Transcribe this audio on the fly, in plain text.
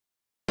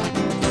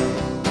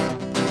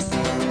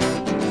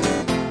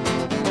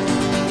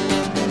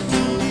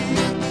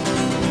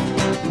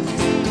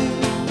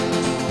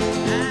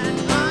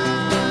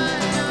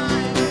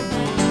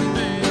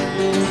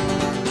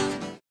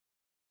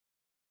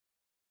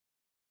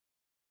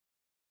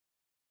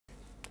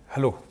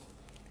Hello.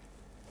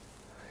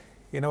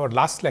 In our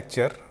last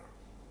lecture,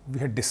 we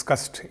had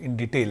discussed in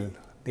detail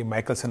the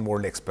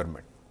Michelson-Morley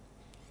experiment.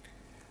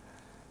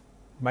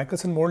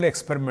 Michelson-Morley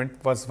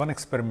experiment was one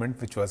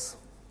experiment which was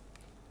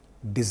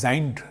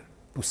designed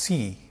to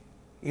see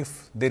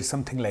if there is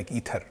something like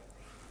ether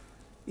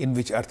in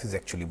which Earth is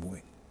actually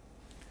moving.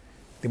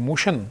 The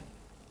motion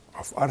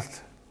of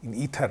Earth in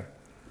ether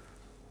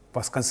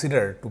was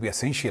considered to be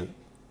essential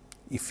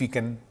if we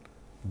can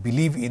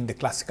believe in the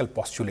classical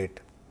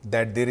postulate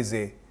that there is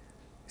a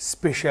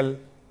special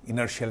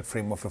inertial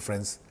frame of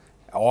reference,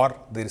 or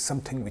there is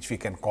something which we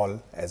can call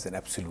as an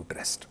absolute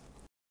rest.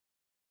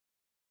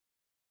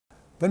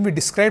 When we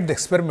described the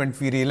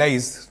experiment, we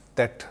realized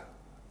that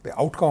the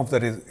outcome of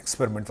the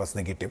experiment was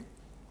negative,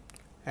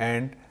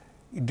 and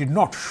it did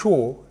not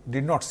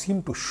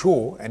seem to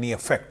show any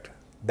effect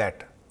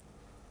that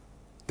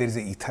there is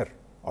a ether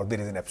or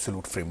there is an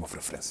absolute frame of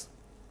reference.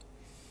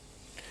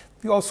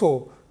 We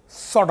also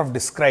sort of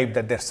described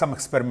that there are some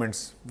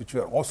experiments which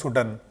were also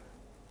done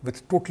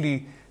with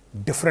totally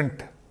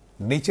different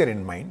nature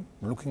in mind,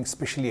 looking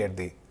especially at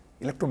the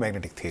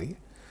electromagnetic theory,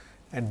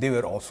 and they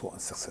were also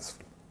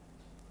unsuccessful.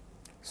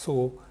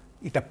 So,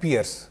 it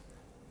appears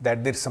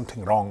that there is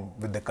something wrong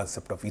with the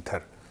concept of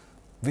ether,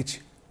 which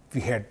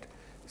we had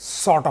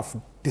sort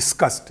of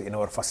discussed in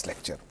our first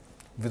lecture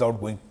without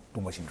going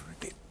too much into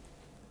detail.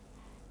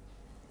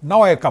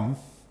 Now, I come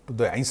to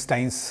the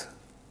Einstein's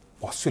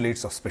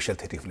postulates of special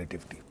theory of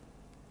relativity.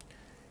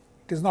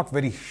 It is not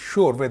very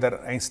sure whether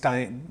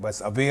Einstein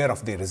was aware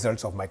of the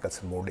results of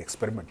Michelson-Morley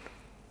experiment.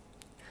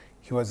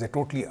 He was a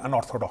totally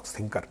unorthodox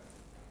thinker.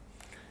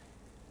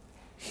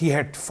 He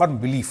had firm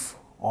belief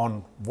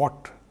on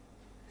what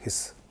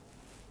his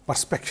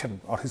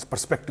perception or his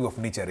perspective of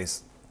nature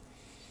is.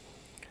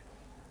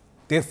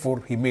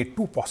 Therefore, he made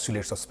two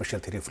postulates of special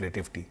theory of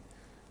relativity,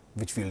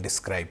 which we will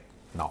describe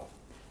now.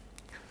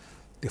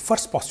 The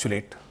first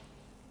postulate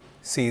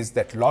says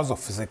that laws of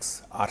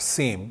physics are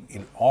same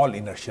in all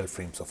inertial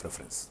frames of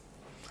reference.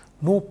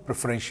 No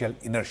preferential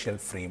inertial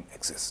frame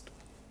exists.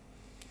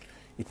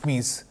 It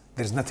means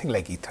there is nothing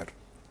like ether.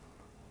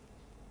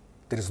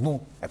 There is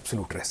no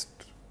absolute rest.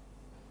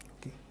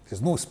 Okay? There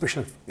is no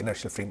special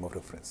inertial frame of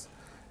reference.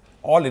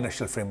 All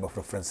inertial frame of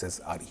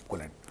references are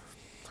equivalent,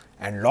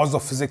 and laws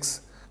of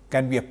physics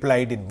can be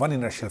applied in one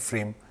inertial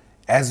frame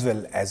as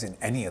well as in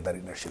any other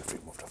inertial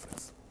frame of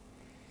reference.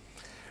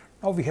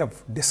 Now, we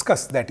have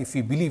discussed that if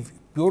we believe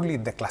purely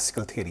in the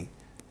classical theory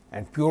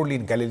and purely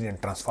in Galilean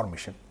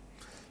transformation,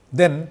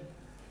 then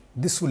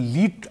this will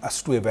lead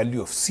us to a value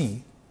of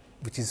C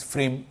which is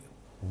frame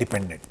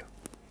dependent.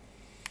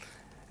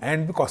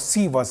 And because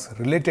C was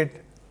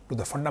related to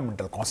the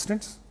fundamental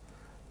constants,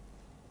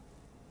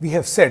 we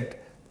have said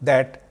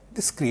that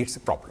this creates a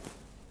problem.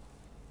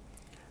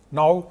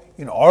 Now,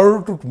 in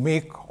order to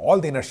make all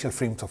the inertial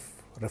frames of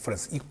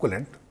reference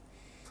equivalent,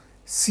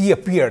 C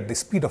appeared, the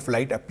speed of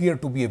light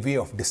appeared to be a way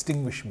of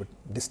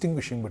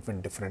distinguishing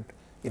between different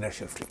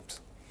inertial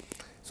frames.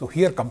 So,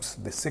 here comes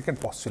the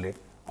second postulate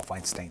of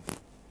Einstein,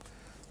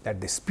 that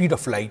the speed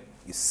of light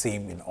is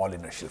same in all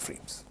inertial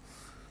frames,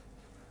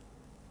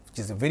 which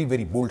is a very,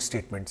 very bold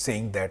statement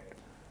saying that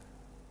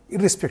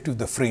irrespective of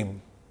the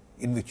frame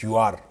in which you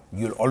are,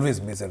 you will always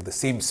measure the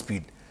same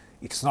speed.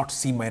 It is not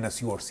C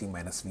minus u or C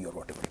minus v or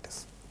whatever it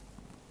is.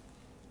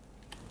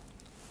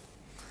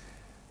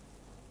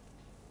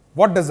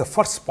 What does the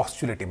first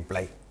postulate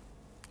imply?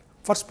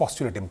 First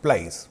postulate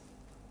implies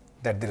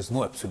that there is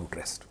no absolute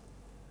rest,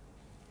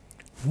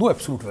 no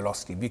absolute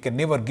velocity. We can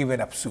never give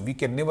an absolute, we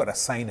can never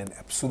assign an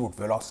absolute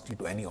velocity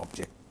to any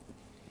object.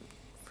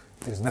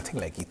 There is nothing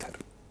like ether.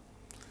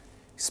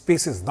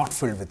 Space is not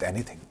filled with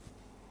anything.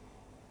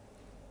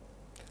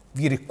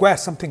 We require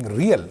something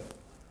real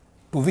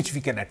to which we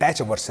can attach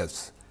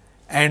ourselves,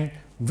 and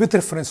with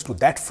reference to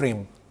that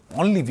frame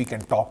only we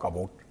can talk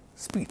about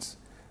speeds.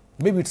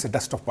 Maybe it is a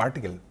dust of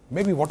particle,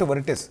 maybe whatever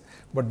it is,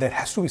 but there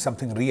has to be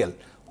something real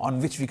on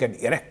which we can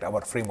erect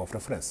our frame of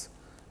reference.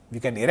 We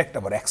can erect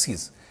our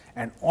axes,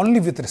 and only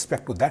with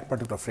respect to that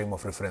particular frame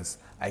of reference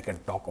I can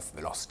talk of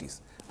velocities.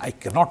 I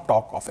cannot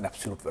talk of an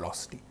absolute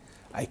velocity.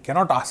 I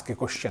cannot ask a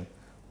question,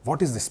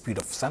 what is the speed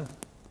of sun,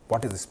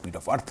 what is the speed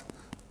of earth,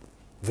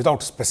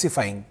 without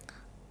specifying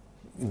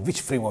in which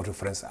frame of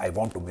reference I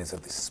want to measure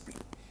this speed.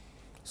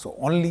 So,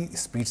 only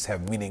speeds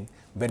have meaning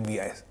when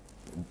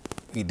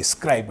we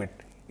describe it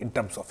in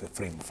terms of a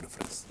frame of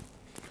reference.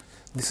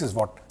 This is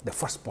what the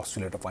first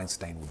postulate of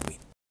Einstein would mean.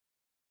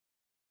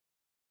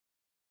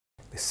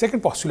 The second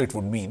postulate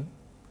would mean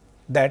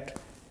that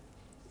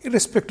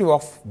irrespective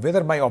of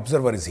whether my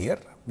observer is here,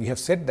 we have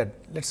said that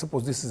let us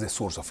suppose this is a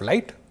source of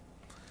light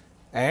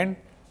and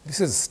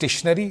this is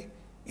stationary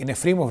in a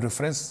frame of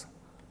reference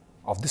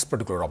of this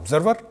particular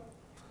observer.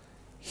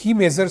 He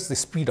measures the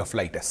speed of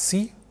light as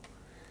c.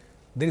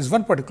 There is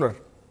one particular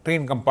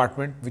train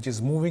compartment which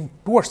is moving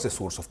towards the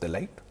source of the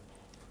light.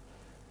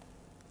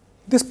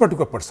 This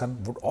particular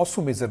person would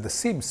also measure the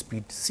same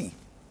speed c.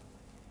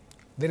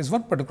 There is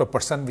one particular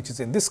person which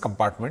is in this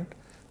compartment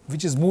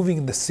which is moving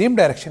in the same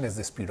direction as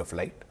the speed of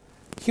light.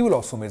 He will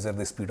also measure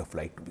the speed of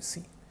light to be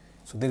c.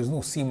 So, there is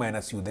no c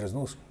minus u, there is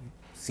no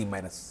c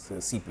minus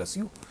c plus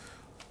u.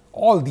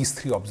 All these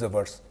three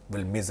observers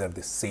will measure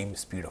the same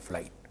speed of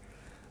light.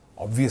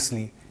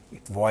 Obviously,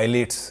 it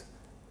violates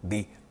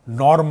the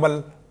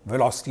normal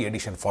velocity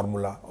addition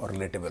formula or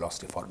relative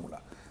velocity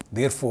formula.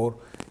 Therefore,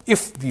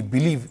 if we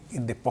believe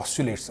in the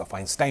postulates of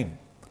Einstein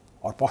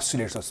or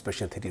postulates of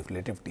special theory of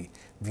relativity,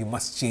 we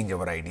must change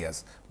our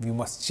ideas, we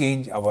must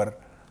change our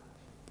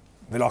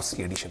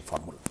velocity addition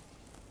formula.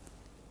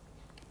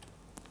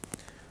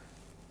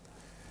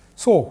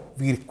 So,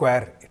 we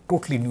require a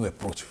totally new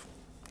approach.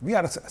 We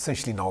are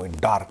essentially now in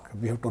dark,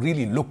 we have to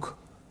really look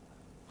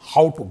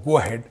how to go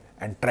ahead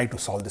and try to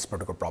solve this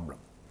particular problem.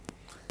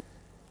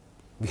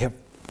 We have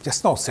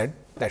just now said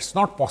that it is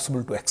not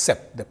possible to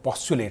accept the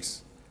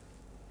postulates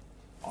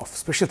of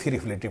special theory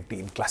of relativity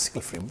in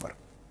classical framework,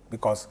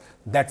 because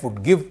that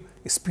would give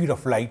a speed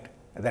of light,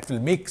 that will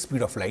make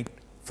speed of light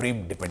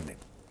frame dependent.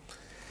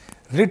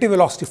 Relative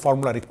velocity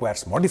formula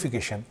requires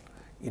modification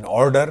in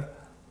order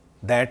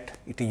that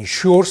it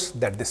ensures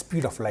that the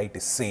speed of light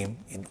is same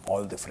in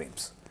all the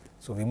frames.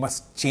 So, we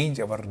must change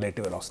our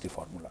relative velocity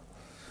formula,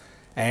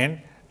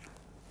 and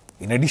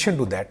in addition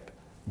to that,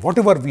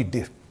 whatever we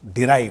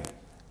derive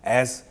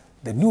as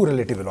the new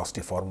relative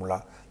velocity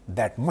formula,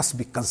 that must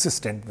be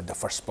consistent with the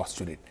first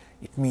postulate.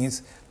 It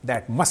means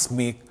that must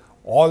make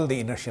all the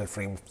inertial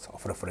frames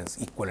of reference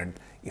equivalent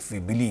if we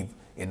believe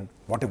in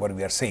whatever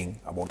we are saying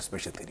about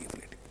special theory of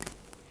relativity.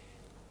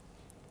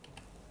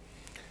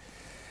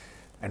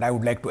 And I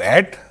would like to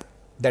add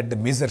that the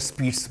measured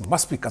speeds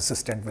must be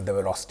consistent with the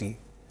velocity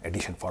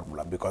addition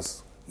formula,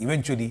 because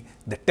eventually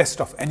the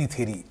test of any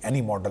theory,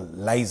 any model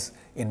lies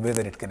in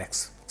whether it can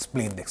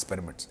explain the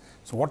experiments.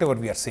 So, whatever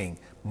we are saying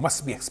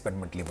must be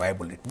experimentally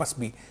viable, it must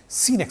be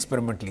seen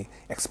experimentally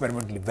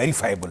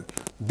verifiable,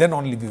 then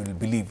only we will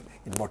believe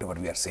in whatever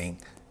we are saying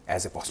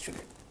as a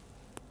postulate.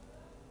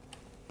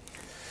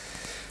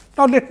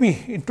 Now, let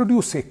me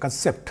introduce a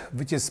concept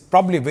which is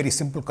probably a very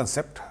simple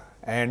concept,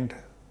 and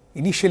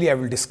initially I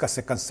will discuss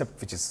a concept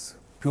which is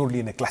purely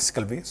in a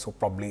classical way. So,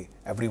 probably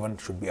everyone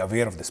should be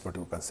aware of this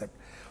particular concept.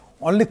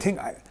 Only thing,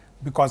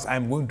 because I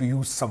am going to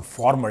use some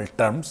formal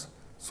terms,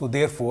 so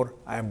therefore,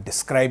 I am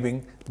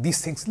describing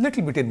these things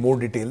little bit in more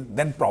detail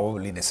than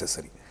probably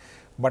necessary,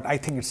 but I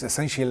think it is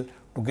essential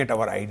to get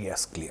our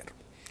ideas clear.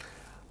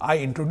 I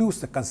introduce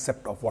the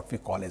concept of what we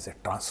call as a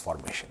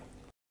transformation.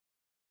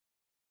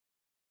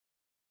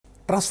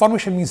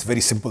 Transformation means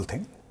very simple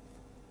thing,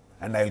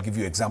 and I will give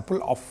you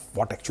example of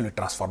what actually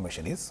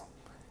transformation is.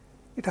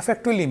 It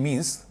effectively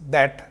means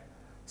that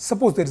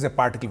suppose there is a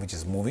particle which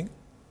is moving.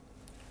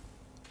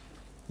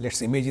 Let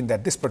us imagine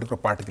that this particular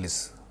particle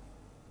is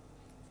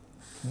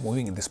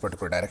moving in this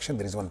particular direction,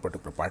 there is one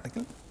particular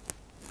particle.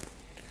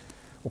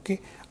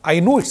 Okay. I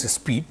know its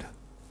speed,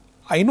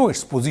 I know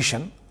its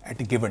position at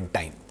a given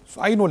time.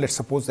 So, I know, let us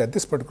suppose that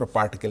this particular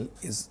particle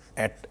is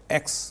at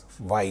x,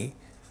 y,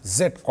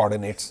 z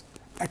coordinates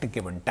at a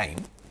given time,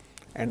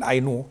 and I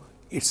know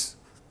its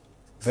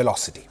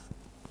velocity.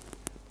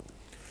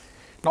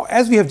 Now,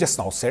 as we have just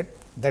now said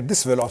that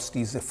this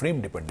velocity is a frame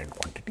dependent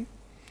quantity.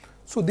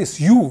 So, this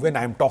u when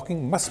I am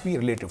talking must be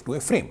relative to a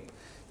frame.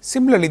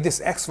 Similarly,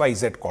 this x, y,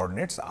 z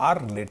coordinates are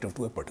relative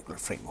to a particular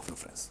frame of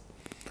reference.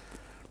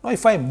 Now,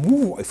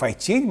 if I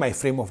change my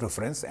frame of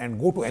reference and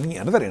go to any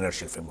another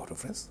inertial frame of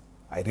reference,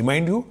 I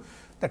remind you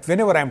that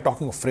whenever I am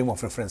talking of frame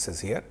of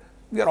references here,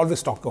 we are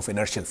always talking of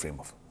inertial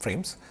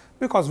frames,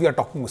 because we are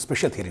talking of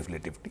special theory of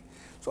relativity.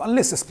 So,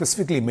 unless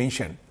specifically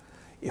mentioned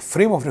a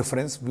frame of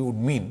reference, we would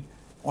mean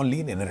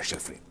only an inertial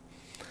frame.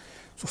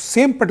 So,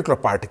 same particular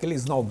particle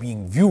is now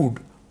being viewed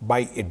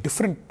by a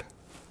different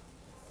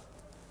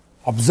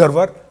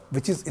observer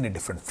which is in a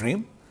different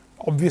frame.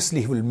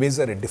 Obviously, he will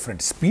measure a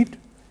different speed,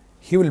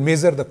 he will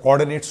measure the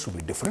coordinates to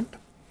be different.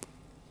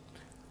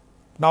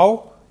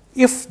 Now,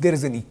 if there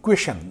is an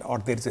equation or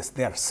there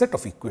are a set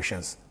of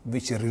equations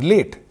which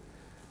relate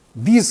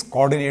these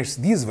coordinates,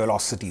 these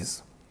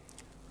velocities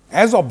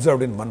as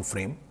observed in one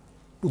frame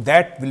to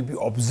that will be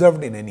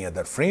observed in any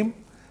other frame,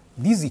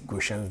 these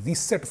equations, these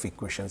set of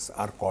equations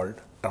are called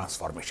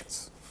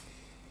transformations.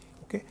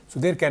 Okay. So,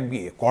 there can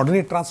be a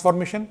coordinate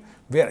transformation,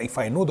 where if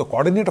I know the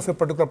coordinate of a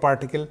particular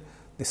particle,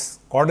 this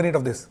coordinate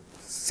of this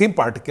same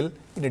particle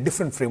in a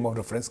different frame of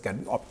reference can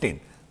be obtained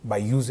by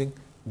using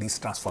these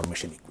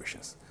transformation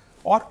equations.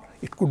 Or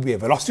it could be a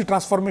velocity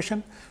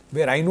transformation,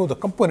 where I know the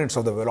components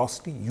of the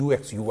velocity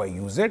ux, uy,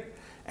 uz,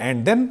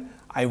 and then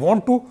I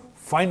want to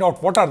find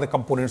out what are the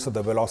components of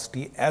the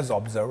velocity as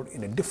observed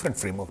in a different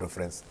frame of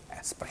reference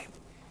as prime.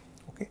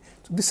 Okay.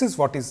 So, this is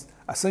what is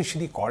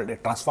essentially called a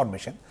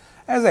transformation.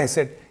 As I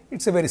said,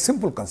 it is a very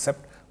simple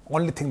concept,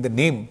 only thing the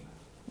name,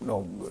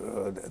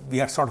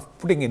 we are sort of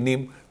putting a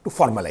name to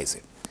formalize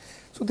it.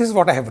 So, this is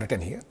what I have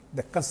written here,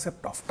 the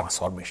concept of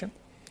transformation.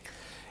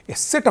 A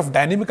set of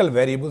dynamical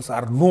variables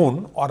are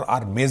known or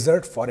are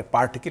measured for a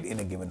particle in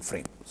a given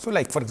frame. So,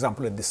 like for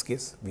example, in this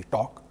case, we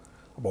talk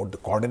about the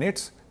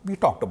coordinates, we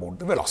talked about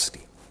the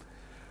velocity.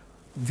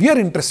 We are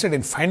interested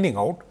in finding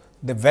out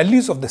the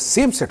values of the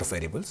same set of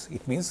variables.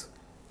 It means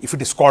If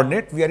it is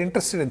coordinate, we are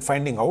interested in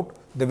finding out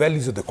the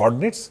values of the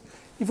coordinates.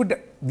 If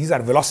these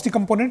are velocity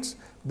components,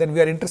 then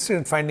we are interested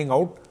in finding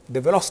out the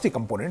velocity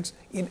components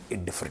in a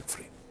different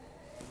frame.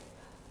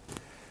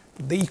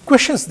 The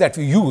equations that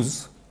we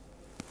use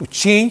to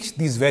change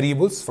these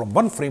variables from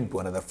one frame to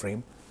another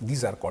frame,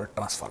 these are called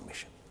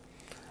transformation.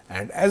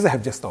 And as I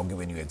have just now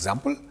given you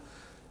example,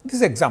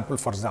 this example,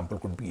 for example,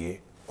 could be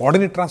a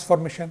coordinate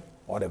transformation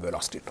or a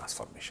velocity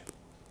transformation.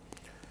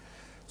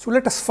 So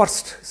let us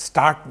first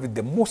start with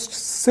the most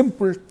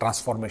simple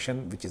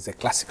transformation, which is a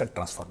classical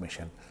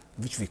transformation,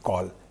 which we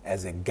call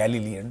as a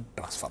Galilean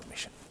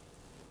transformation.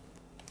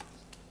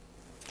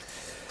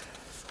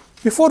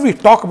 Before we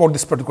talk about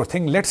this particular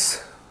thing,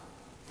 let's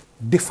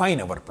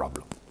define our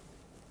problem.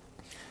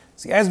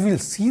 See, as we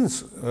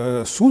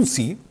will soon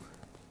see,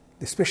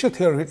 the special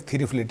theory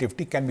of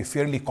relativity can be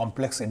fairly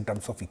complex in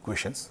terms of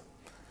equations,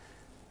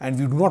 and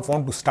we do not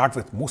want to start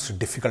with most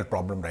difficult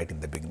problem right in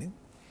the beginning.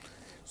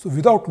 So,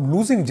 without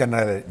losing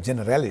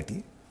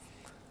generality,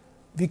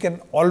 we can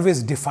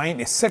always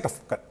define a set of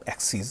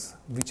axes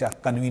which are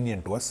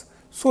convenient to us,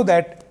 so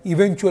that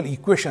eventual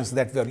equations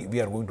that we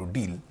are going to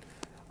deal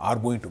are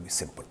going to be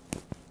simple.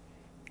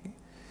 Okay.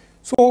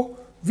 So,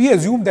 we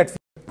assume that we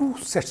have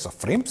two sets of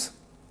frames,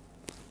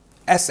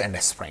 S and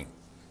S prime.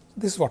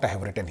 This is what I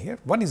have written here.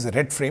 One is a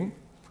red frame,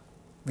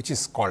 which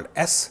is called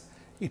S.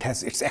 It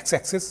has its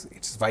x-axis,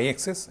 its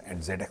y-axis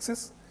and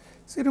z-axis.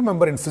 See,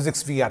 remember, in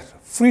physics we are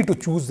free to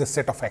choose the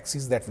set of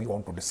axes that we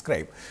want to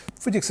describe.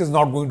 Physics is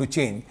not going to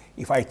change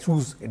if I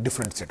choose a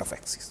different set of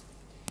axes.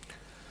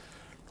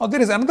 Now,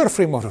 there is another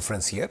frame of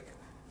reference here,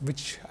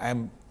 which I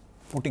am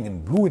putting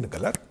in blue in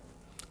color,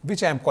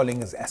 which I am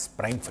calling as S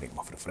prime frame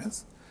of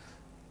reference,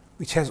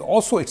 which has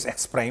also its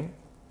x prime,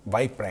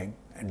 y prime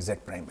and z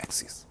prime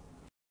axes.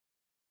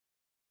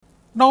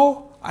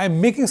 Now, I am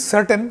making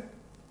certain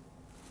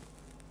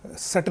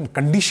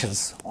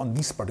conditions on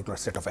this particular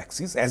set of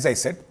axes, as I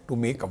said, to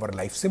make our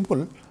life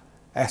simple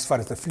as far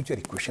as the future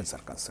equations are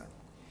concerned.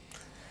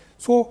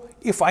 So,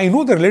 if I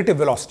know the relative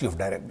velocity of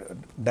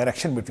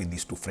direction between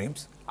these two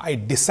frames, I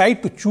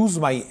decide to choose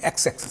my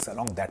x-axis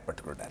along that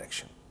particular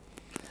direction.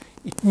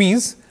 It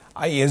means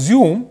I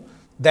assume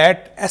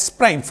that S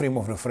prime frame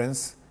of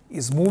reference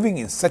is moving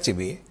in such a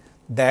way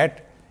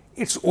that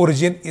its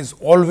origin is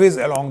always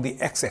along the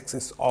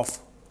x-axis of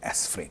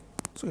S frame.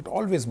 So, it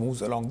always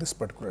moves along this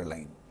particular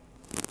line.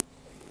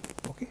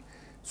 Okay.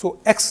 So,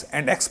 x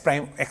and x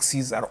prime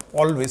axes are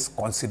always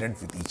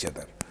coincident with each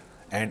other,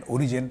 and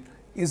origin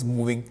is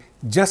moving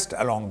just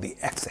along the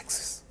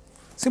x-axis.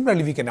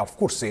 Similarly, we can of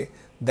course say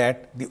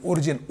that the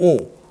origin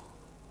O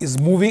is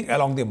moving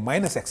along the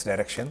minus x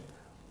direction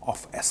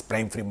of S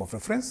prime frame of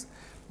reference,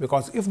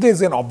 because if there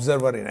is an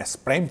observer in S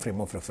prime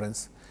frame of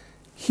reference,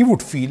 he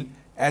would feel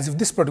as if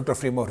this particular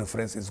frame of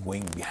reference is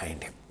going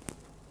behind him,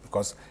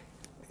 because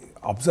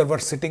observer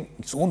sitting in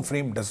its own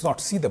frame does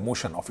not see the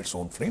motion of its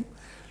own frame.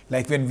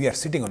 Like when we are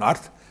sitting on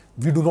earth,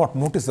 we do not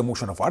notice the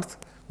motion of earth,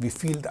 we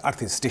feel the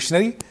earth is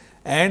stationary,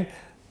 and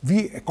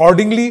we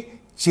accordingly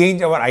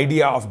change our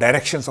idea of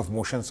directions of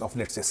motions of,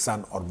 let us say,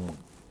 sun or moon.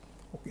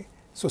 Okay.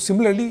 So,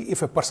 similarly,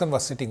 if a person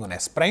was sitting on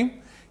S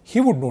prime, he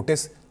would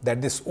notice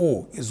that this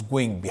O is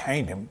going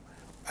behind him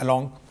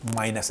along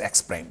minus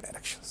x prime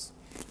directions.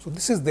 So,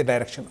 this is the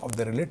direction of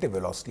the relative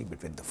velocity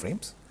between the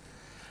frames.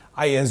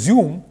 I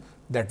assume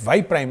that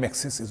y prime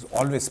axis is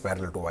always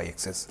parallel to y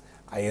axis.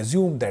 I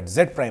assume that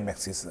z prime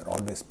axis are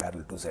always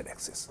parallel to z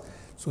axis.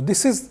 So,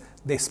 this is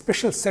the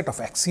special set of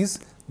axes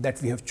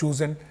that we have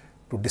chosen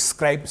to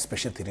describe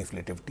special theory of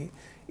relativity.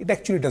 It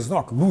actually does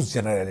not lose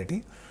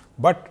generality,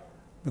 but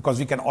because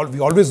we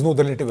always know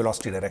the relative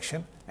velocity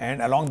direction,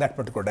 and along that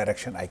particular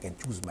direction I can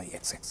choose my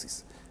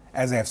x-axis.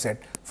 As I have said,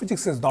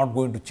 physics is not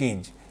going to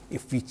change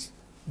if we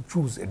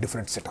choose a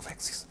different set of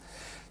axes.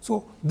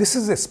 So, this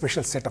is a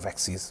special set of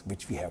axes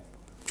which we have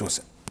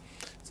chosen.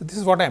 So, this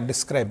is what I am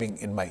describing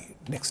in my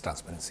next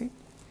transparency,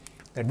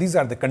 that these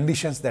are the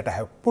conditions that I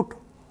have put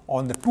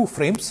on the two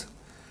frames.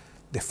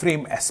 The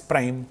frame S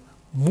prime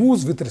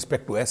moves with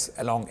respect to S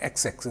along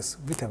x-axis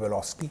with a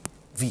velocity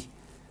v.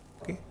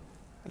 Okay.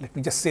 Let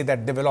me just say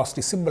that the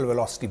velocity, symbol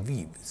velocity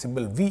v,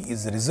 symbol v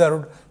is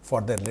reserved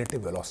for the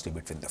relative velocity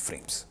between the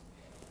frames.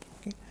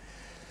 Okay.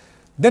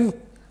 Then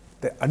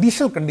the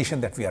additional condition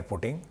that we are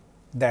putting,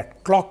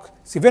 that clock,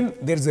 see, when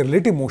there is a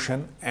relative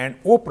motion and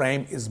O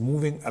prime is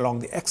moving along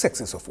the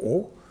x-axis of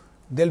O,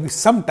 there will be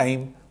some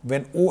time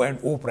when O and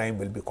O prime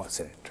will be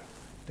coincident.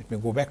 Let me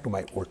go back to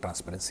my old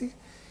transparency.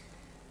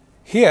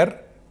 Here,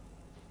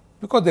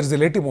 because there is a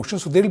relative motion,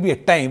 so there will be a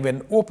time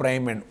when O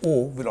prime and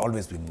O will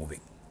always be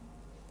moving,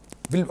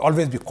 will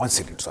always be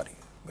coincident, sorry,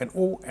 when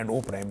O and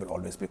O prime will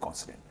always be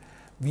coincident.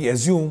 We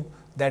assume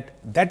that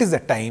that is the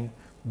time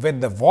when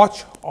the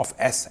watch of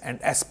S and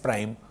S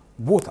prime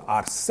both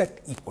are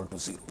set equal to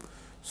 0.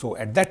 So,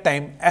 at that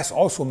time S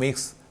also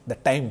makes the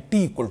time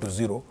t equal to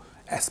 0,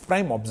 S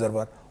prime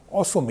observer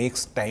also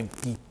makes time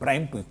t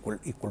prime to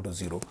equal to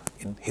 0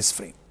 in his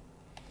frame.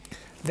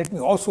 Let me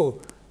also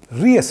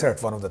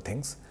reassert one of the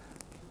things,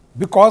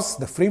 because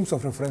the frames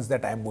of reference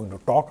that I am going to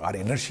talk are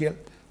inertial.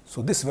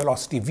 So, this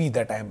velocity v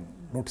that I am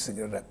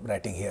noticing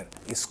writing here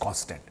is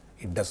constant,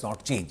 it does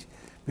not change,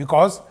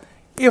 because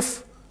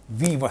if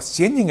v was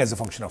changing as a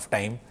function of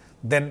time,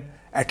 then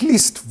at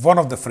least one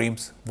of the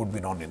frames would be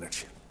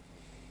non-inertial.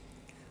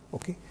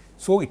 Okay.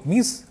 So, it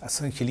means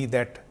essentially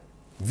that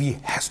v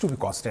has to be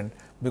constant,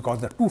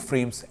 because the two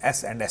frames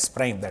s and s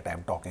prime that I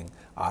am talking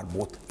are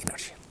both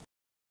inertial.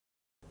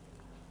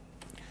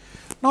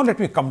 Now, let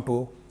me come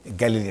to a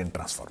Galilean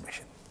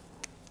transformation.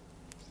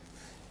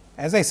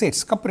 As I say, it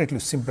is comparatively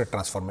simpler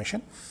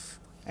transformation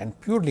and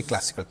purely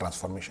classical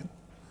transformation.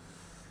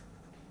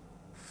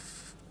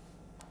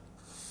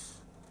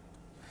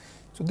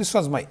 So, this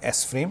was my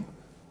S frame,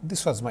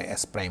 this was my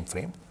S prime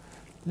frame.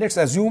 Let us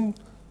assume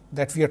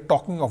that we are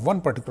talking of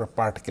one particular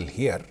particle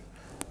here,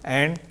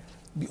 and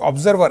the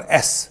observer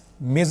S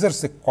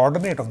measures the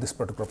coordinate of this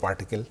particular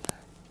particle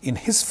in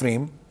his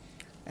frame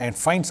and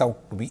finds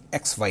out to be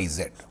x, y,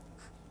 z.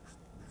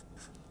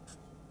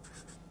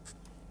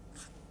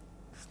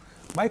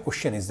 My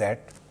question is that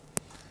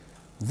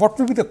what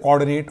will be the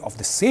coordinate of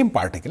the same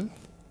particle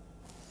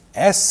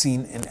as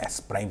seen in S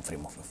prime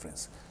frame of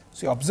reference.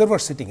 So, observer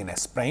sitting in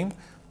S prime,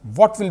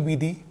 what will be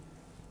the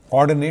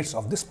coordinates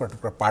of this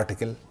particular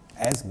particle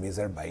as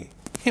measured by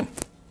him?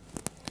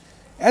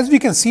 As we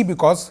can see,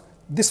 because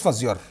this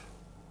was your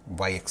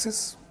y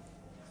axis,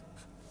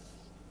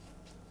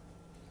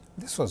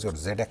 this was your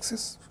z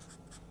axis,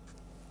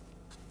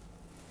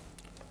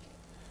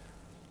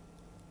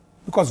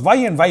 because y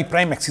and y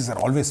prime axes are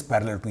always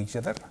parallel to each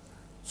other.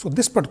 So,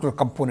 this particular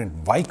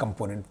component y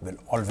component will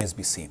always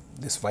be same,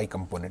 this y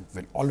component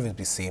will always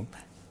be same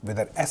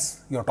whether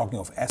S you are talking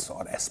of S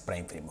or S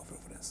prime frame of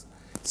reference.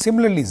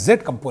 Similarly, z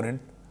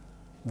component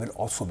will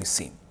also be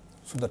same.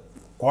 So, the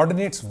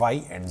coordinates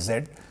y and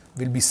z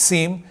will be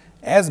same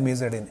as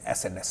measured in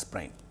S and S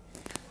prime,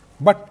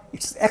 but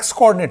its x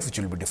coordinate which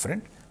will be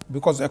different,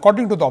 because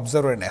according to the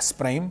observer in S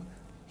prime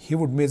he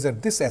would measure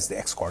this as the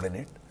x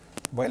coordinate,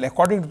 while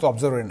according to the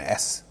observer in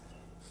S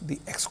the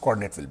x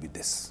coordinate will be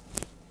this.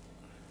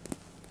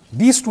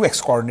 These two x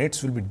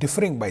coordinates will be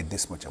differing by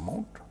this much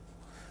amount,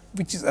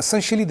 which is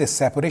essentially the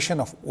separation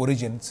of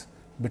origins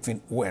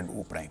between O and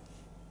O prime.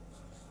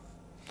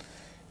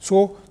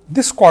 So,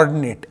 this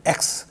coordinate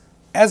x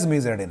as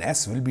measured in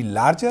S will be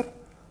larger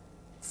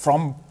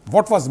from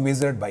what was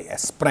measured by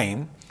S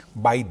prime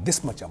by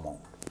this much amount,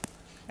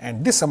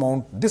 and this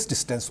amount, this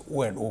distance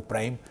O and O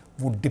prime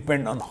would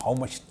depend on how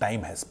much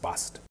time has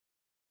passed.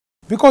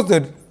 Because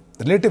the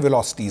relative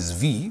velocity is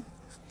v,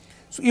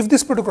 so if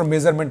this particular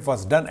measurement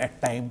was done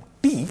at time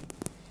t,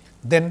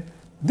 then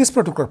this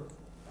particular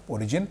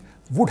origin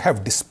would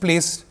have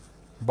displaced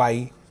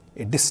by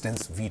a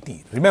distance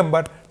vt.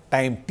 Remember,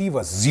 time t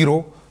was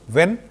 0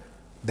 when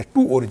the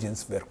two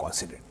origins were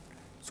considered.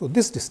 So,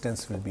 this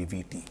distance will be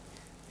vt.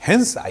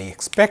 Hence, I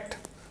expect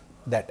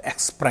that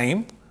x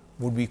prime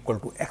would be equal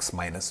to x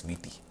minus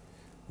vt,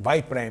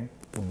 y prime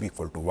would be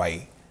equal to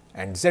y,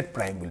 and z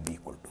prime will be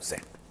equal to z.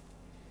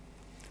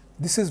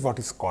 This is what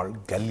is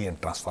called Galilean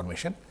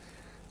transformation.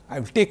 I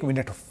will take a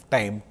minute of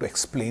time to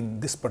explain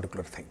this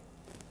particular thing.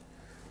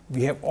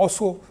 We have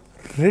also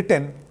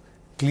written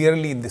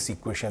clearly in this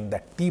equation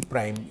that t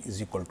prime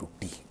is equal to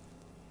t.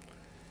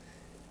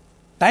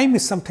 Time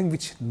is something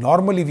which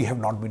normally we have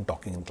not been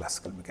talking in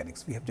classical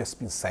mechanics. We have just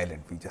been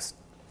silent, we just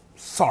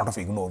sort of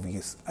ignore, we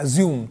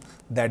assume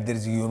that there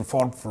is a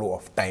uniform flow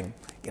of time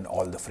in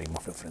all the frame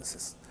of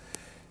references.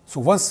 So,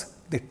 once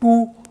the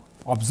two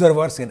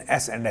observers in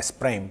S and S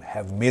prime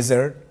have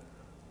measured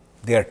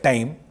their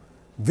time,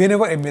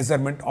 whenever a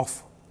measurement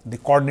of the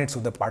coordinates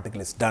of the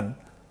particle is done,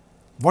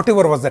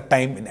 whatever was the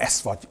time in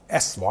S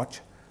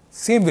watch,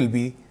 same will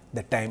be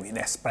the time in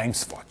S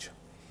prime's watch.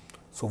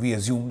 So, we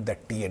assume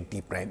that t and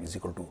t prime is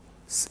equal to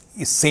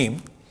is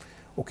same.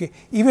 Okay.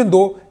 Even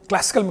though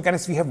classical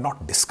mechanics we have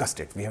not discussed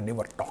it, we have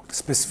never talked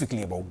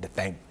specifically about the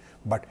time,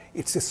 but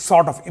it is a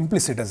sort of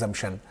implicit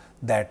assumption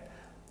that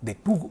the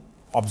two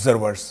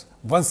observers,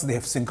 once they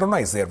have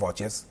synchronized their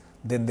watches,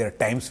 then their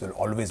times will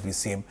always be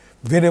same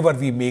whenever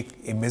we make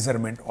a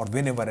measurement or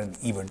whenever an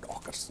event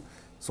occurs.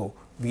 So,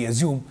 we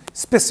assume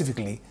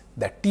specifically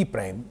that t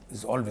prime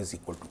is always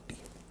equal to t.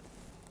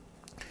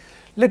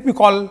 Let me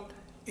call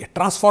a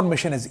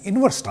transformation as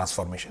inverse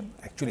transformation.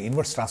 Actually,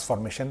 inverse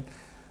transformation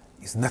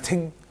is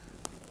nothing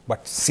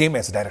but same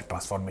as direct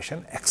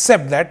transformation,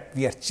 except that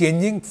we are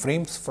changing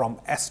frames from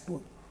S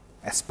to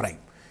S prime.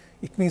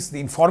 It means the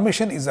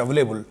information is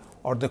available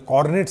or the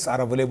coordinates are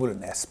available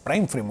in S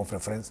prime frame of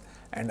reference,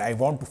 and I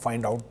want to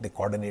find out the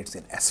coordinates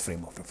in S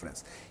frame of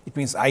reference. It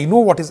means I know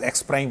what is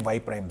x prime, y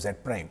prime, z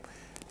prime,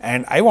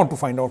 and I want to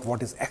find out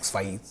what is x,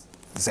 y,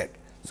 z.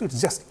 So, it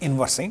is just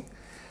inversing,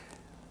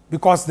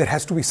 because there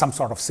has to be some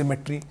sort of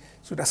symmetry.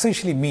 So, it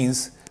essentially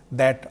means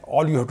that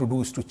all you have to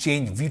do is to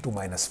change v to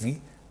minus v,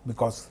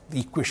 because the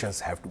equations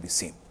have to be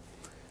same.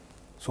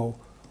 So,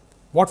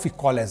 what we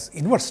call as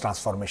inverse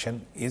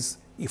transformation is,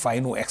 if I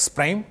know x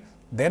prime,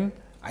 then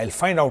I will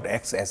find out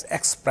x as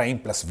x prime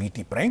plus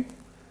vt prime,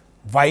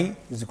 y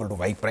is equal to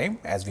y prime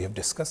as we have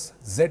discussed,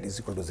 z is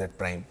equal to z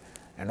prime,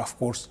 and of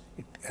course,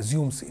 it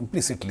assumes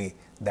implicitly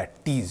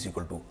that t is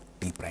equal to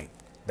t prime.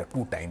 The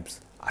two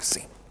times are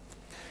same.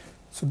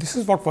 So, this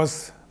is what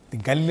was the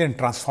Galilean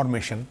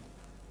transformation,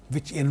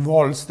 which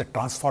involves the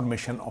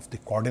transformation of the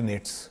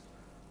coordinates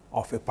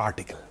of a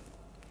particle.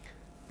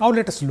 Now,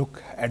 let us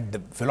look at the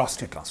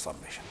velocity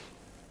transformation.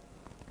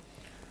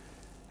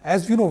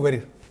 As we know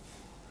very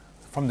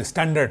from the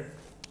standard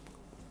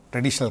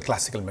traditional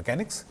classical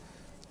mechanics,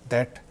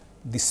 that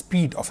the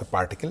speed of a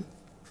particle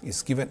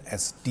is given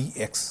as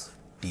dx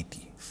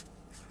dt.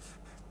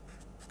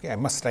 Okay, I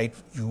must write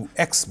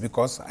ux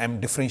because I am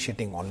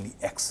differentiating only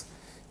x.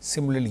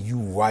 Similarly,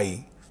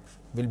 uy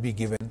will be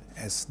given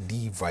as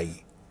dy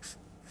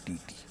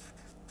dt.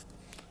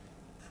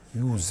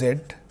 uz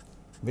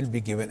will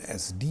be given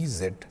as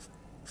dz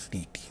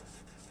dt.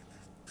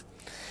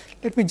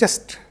 Let me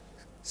just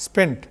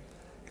spend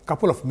a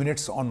couple of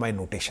minutes on my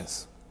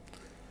notations.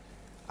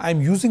 I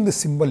am using the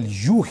symbol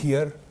u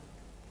here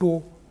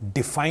to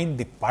define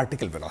the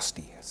particle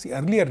velocity. See,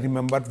 earlier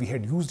remember we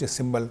had used a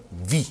symbol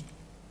v.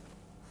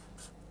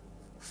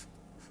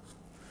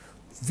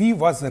 V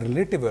was the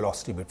relative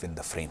velocity between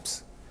the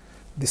frames.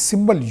 The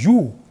symbol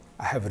u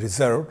I have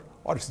reserved,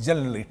 or is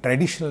generally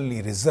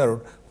traditionally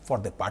reserved for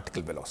the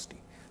particle velocity.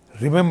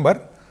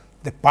 Remember,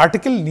 the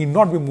particle need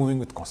not be moving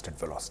with constant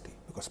velocity,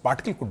 because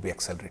particle could be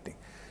accelerating.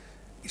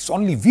 It is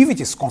only v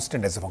which is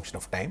constant as a function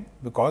of time,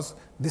 because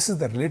this is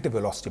the relative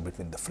velocity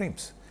between the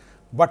frames.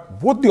 But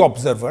both the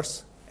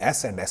observers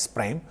s and s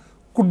prime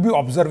could be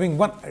observing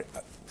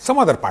some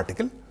other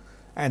particle,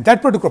 and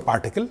that particular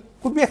particle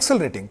could be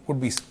accelerating,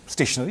 could be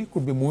stationary,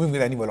 could be moving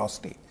with any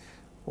velocity.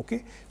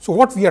 Okay. So,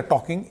 what we are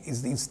talking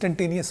is the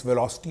instantaneous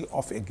velocity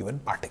of a given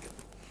particle.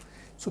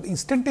 So, the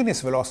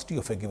instantaneous velocity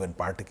of a given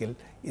particle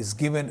is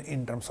given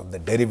in terms of the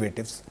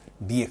derivatives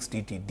dx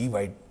dt, dy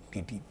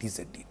dt,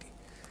 dz dt.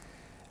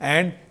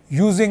 And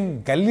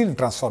using Galilean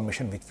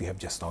transformation, which we have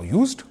just now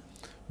used,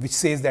 which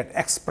says that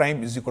x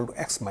prime is equal to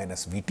x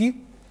minus v t,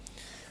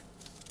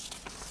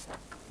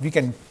 we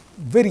can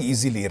very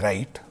easily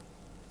write,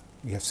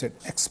 we have said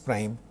x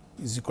prime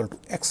is equal to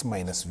x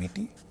minus v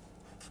t.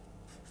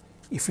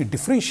 If we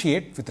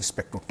differentiate with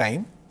respect to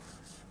time,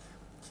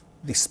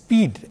 the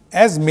speed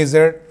as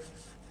measured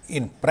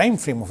in prime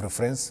frame of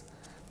reference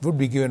would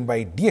be given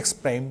by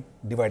dx prime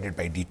divided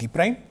by dt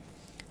prime.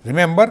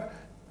 Remember,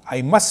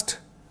 I must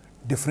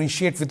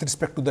differentiate with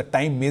respect to the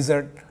time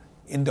measured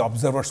in the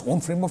observer's own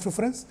frame of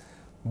reference,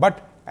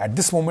 but at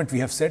this moment we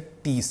have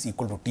said t is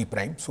equal to t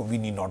prime. So, we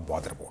need not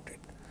bother about it.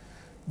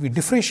 We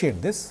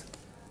differentiate this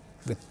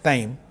with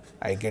time,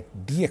 I get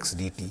dx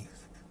dt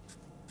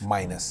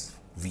minus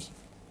v.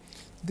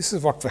 This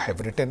is what we have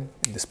written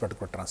in this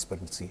particular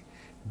transparency,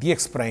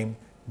 dx prime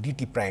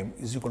dt prime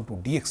is equal to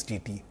dx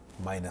dt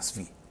minus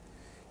v.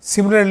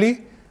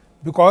 Similarly,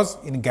 because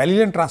in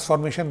Galilean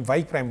transformation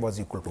y prime was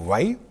equal to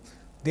y,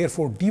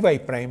 therefore, dy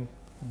prime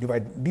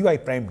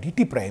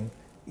dt prime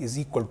is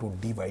equal to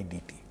dy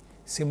dt.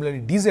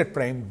 Similarly, dz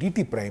prime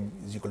dt prime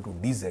is equal to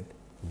dz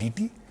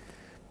dt,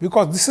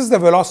 because this is the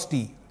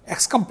velocity,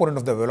 x component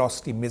of the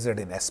velocity measured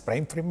in s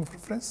prime frame of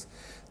reference.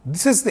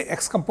 This is the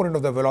x component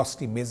of the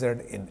velocity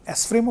measured in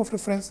s frame of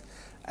reference.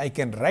 I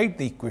can write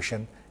the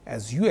equation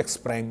as ux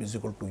prime is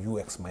equal to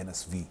ux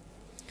minus v.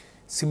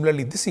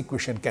 Similarly, this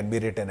equation can be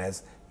written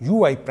as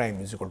uy prime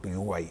is equal to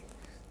uy.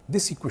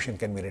 This equation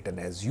can be written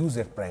as uz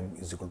prime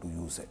is equal to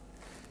uz.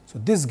 So,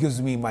 this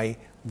gives me my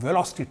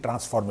velocity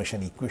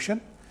transformation equation,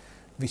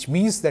 which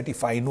means that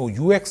if I know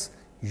ux,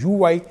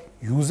 uy,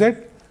 uz,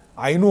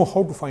 I know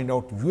how to find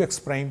out ux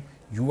prime,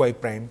 uy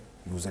prime,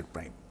 uz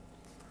prime.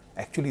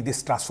 Actually,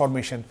 this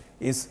transformation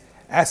is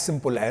as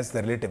simple as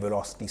the relative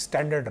velocity,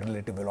 standard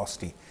relative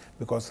velocity,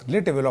 because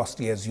relative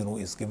velocity, as you know,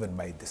 is given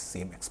by this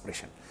same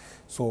expression.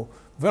 So,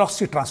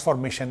 velocity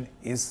transformation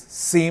is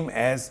same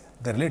as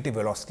the relative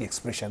velocity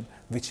expression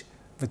with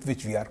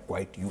which we are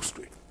quite used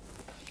to it.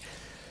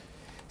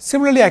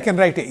 Similarly, I can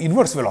write an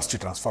inverse velocity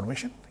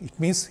transformation. It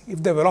means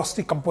if the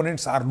velocity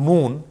components are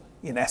known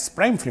in s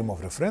prime frame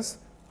of reference,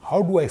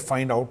 how do I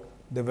find out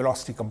the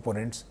velocity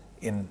components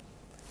in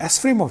s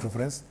frame of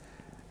reference?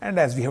 And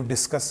as we have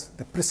discussed,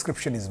 the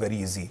prescription is very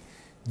easy.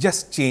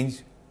 Just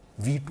change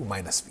v to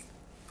minus v.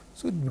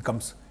 So, it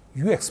becomes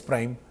ux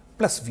prime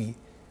plus v,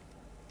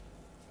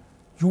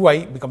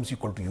 uy becomes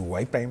equal to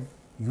uy prime,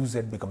 uz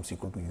becomes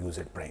equal to uz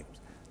prime.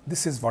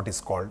 This is what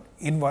is called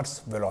inverse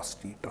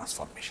velocity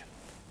transformation.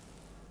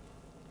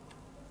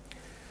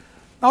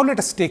 Now, let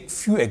us take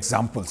few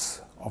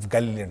examples of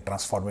Galilean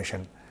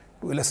transformation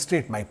to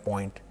illustrate my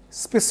point,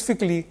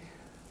 specifically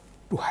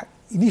to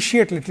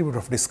initiate a little bit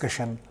of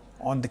discussion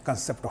on the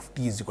concept of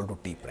t is equal to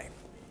t prime.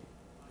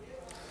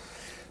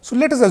 So,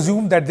 let us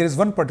assume that there is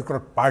one particular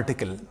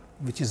particle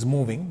which is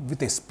moving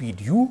with a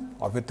speed u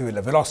or with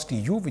a velocity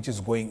u, which is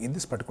going in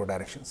this particular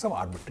direction, some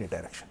arbitrary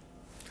direction,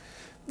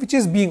 which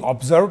is being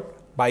observed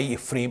by a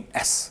frame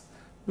s.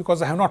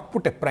 Because I have not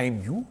put a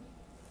prime u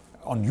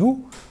on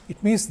u,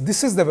 it means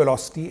this is the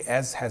velocity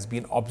as has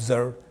been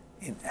observed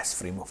in s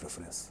frame of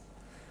reference.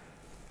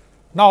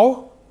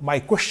 Now, my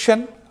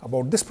question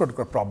about this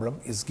particular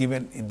problem is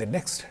given in the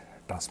next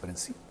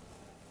transparency.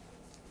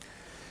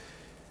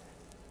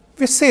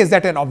 which says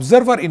that an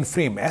observer in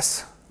frame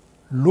S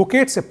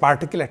locates a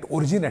particle at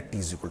origin at t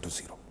is equal to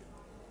 0.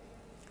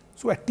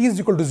 So, at t is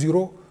equal to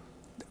 0,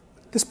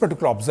 this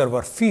particular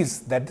observer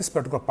feels that this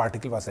particular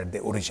particle was at the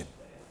origin,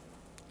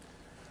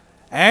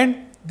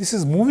 and this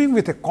is moving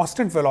with a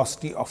constant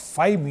velocity of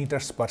 5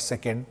 meters per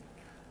second,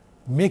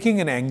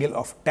 making an angle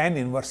of tan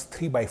inverse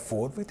 3 by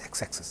 4 with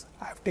x axis.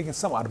 I have taken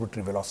some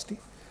arbitrary velocity,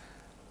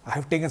 I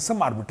have taken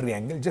some arbitrary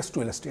angle just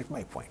to illustrate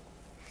my point.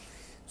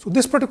 So,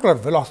 this particular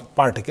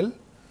particle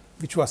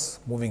which was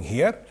moving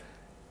here,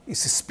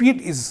 its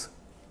speed is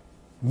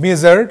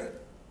measured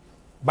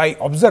by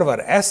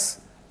observer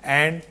S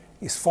and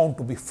is found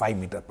to be 5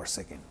 meter per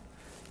second,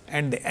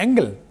 and the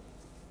angle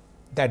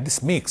that this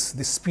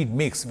speed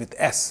makes with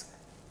S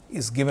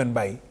is given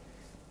by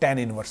tan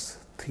inverse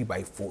 3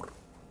 by 4.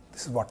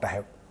 This is what I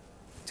have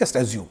just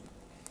assumed.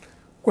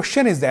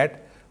 Question is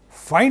that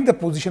find the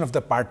position of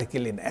the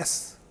particle in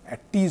S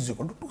at t is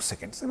equal to 2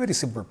 seconds. A very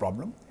simple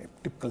problem, a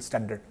typical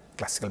standard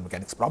classical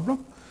mechanics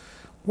problem.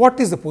 What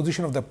is the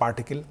position of the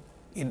particle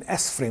in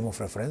S frame of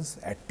reference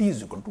at t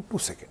is equal to 2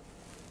 seconds?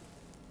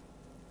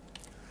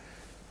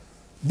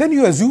 Then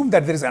you assume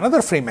that there is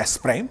another frame S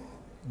prime,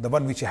 the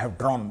one which I have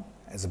drawn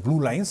as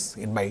blue lines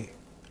in my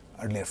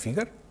earlier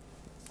figure,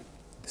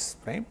 this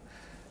prime.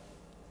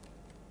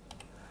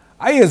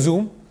 I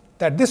assume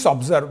that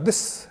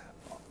this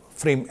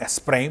frame S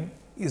prime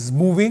is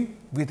moving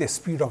with a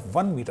speed of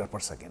 1 meter per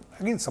second,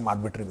 again some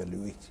arbitrary value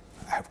which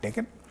I have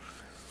taken.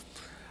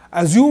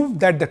 Assume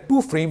that the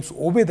two frames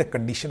obey the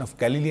condition of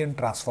Galilean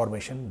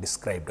transformation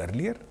described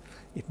earlier.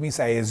 It means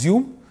I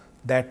assume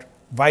that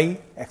y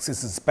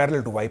axis is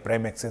parallel to y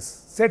prime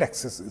axis, z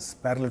axis is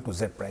parallel to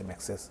z prime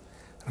axis,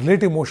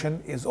 relative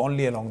motion is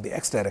only along the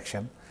x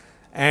direction,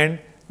 and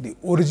the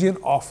origin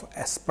of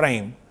S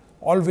prime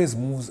always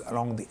moves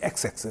along the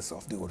x axis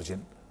of the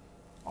origin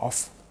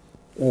of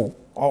O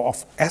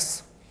of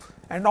S,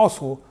 and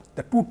also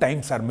the two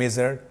times are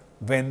measured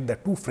when the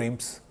two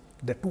frames,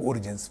 the two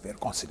origins were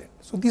coincident.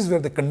 So, these were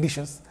the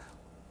conditions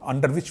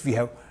under which we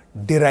have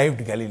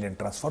derived Galilean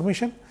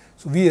transformation.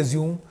 So, we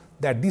assume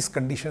that these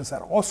conditions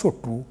are also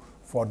true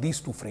for these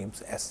two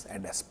frames S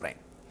and S prime.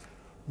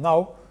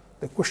 Now,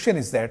 the question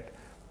is that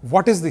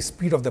what is the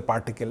speed of the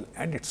particle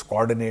and its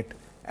coordinate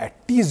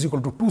at t is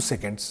equal to 2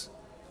 seconds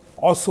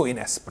also in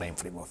S prime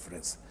frame of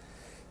reference.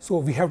 So,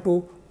 we have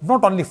to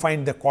not only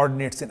find the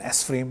coordinates in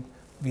S frame,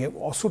 we have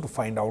also to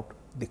find out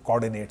the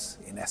coordinates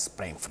in S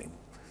prime frame.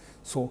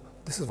 So,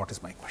 this is what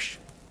is my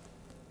question.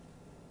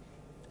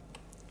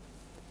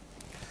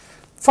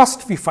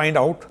 First, we find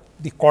out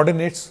the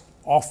coordinates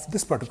of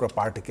this particular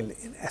particle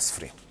in S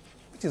frame,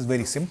 which is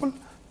very simple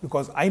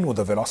because I know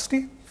the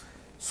velocity.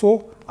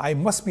 So, I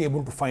must be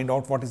able to find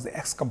out what is the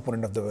x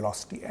component of the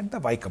velocity and the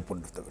y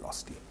component of the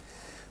velocity.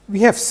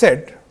 We have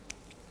said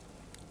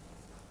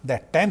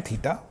that tan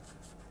theta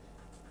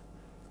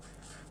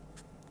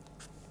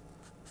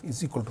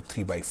is equal to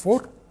 3 by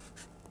 4,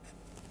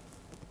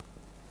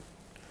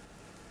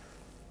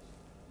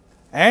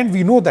 and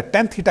we know that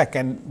tan theta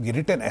can be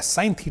written as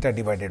sin theta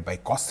divided by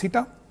cos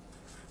theta.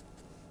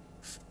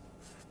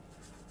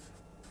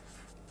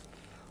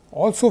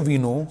 Also, we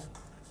know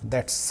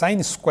that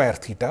sin square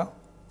theta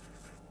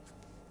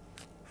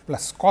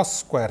plus cos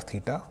square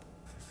theta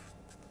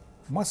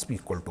must be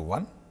equal to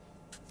 1.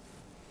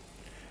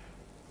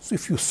 So,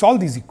 if you solve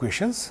these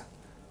equations,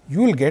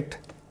 you will get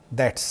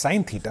that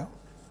sin theta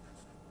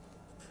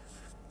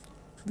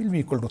will be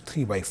equal to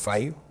 3 by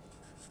 5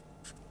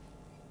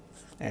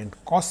 and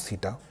cos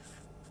theta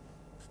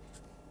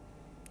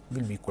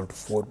will be equal to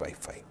 4 by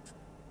 5.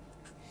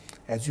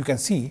 As you can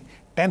see,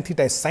 tan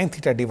theta is sin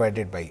theta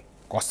divided by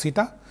cos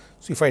theta.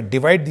 So, if I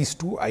divide these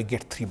two, I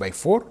get 3 by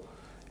 4,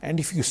 and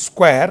if you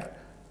square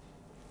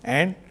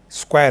and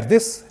square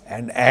this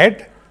and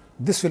add,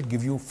 this will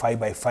give you 5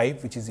 by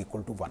 5, which is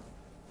equal to 1.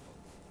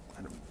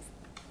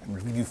 And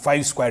it will give you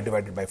 5 square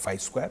divided by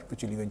 5 square,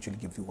 which will eventually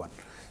give you 1.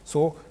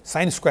 So,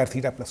 sin square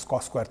theta plus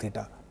cos square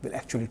theta will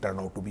actually turn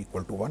out to be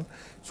equal to 1.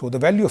 So, the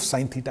value of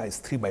sin theta is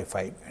 3 by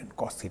 5 and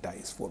cos theta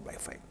is 4 by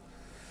 5.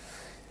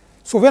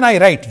 So, when I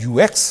write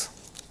ux,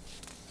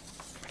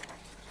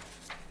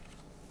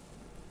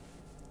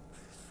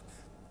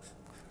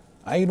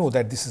 I know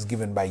that this is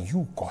given by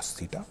u cos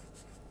theta.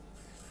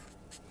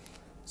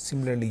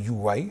 Similarly,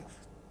 uy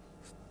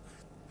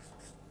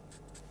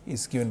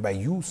is given by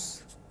u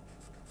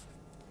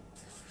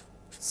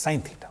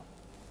sin theta.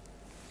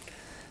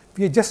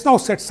 We have just now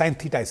said sin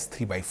theta is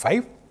 3 by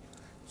 5.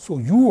 So,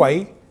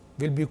 uy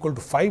will be equal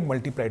to 5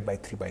 multiplied by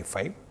 3 by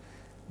 5.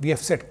 We have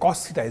said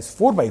cos theta is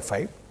 4 by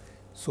 5.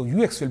 So,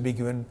 ux will be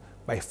given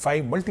by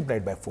 5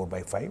 multiplied by 4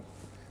 by 5.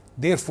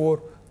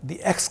 Therefore,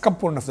 the x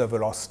component of the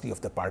velocity of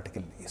the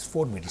particle is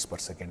 4 meters per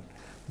second,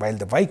 while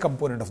the y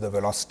component of the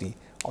velocity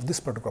of this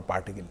particular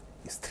particle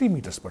is 3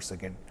 meters per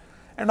second.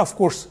 And of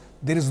course,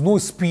 there is no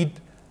speed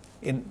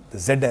in the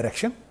z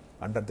direction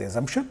under the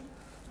assumption,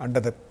 under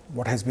the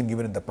what has been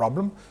given in the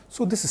problem.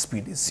 So, this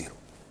speed is 0.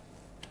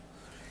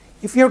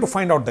 If we have to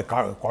find out the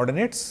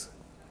coordinates,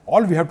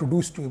 all we have to do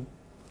is to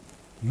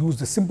use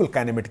the simple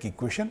kinematic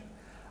equation.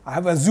 I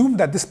have assumed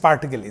that this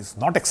particle is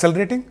not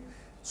accelerating.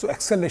 So,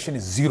 acceleration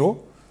is 0.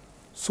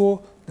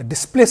 So, the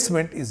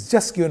displacement is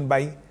just given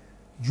by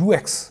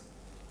ux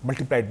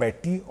multiplied by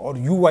t or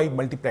uy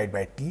multiplied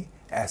by t,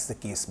 as the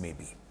case may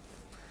be.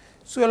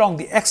 So, along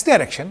the x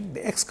direction,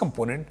 the x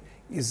component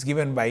is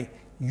given by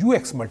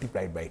ux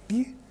multiplied by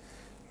t.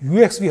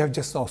 Ux we have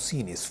just now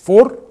seen is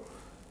 4,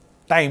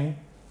 time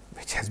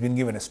which has been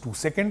given as 2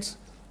 seconds.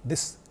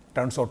 This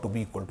turns out to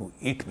be equal to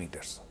 8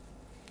 meters.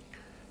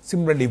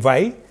 Similarly,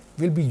 y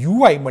will be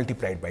ui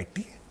multiplied by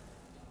t.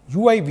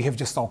 Ui we have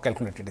just now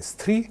calculated is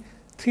 3,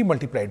 3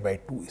 multiplied by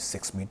 2 is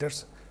 6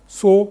 meters.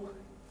 So,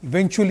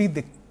 eventually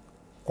the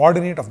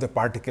coordinate of the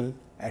particle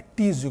at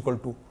t is equal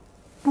to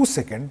 2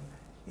 seconds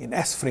in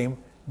s frame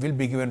will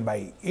be given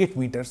by 8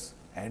 meters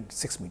and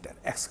 6 meter.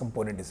 X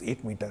component is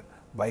 8 meter,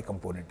 y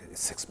component is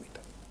 6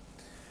 meter.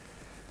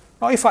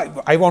 Now, if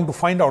I want to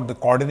find out the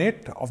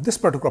coordinate of this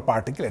particular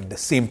particle at the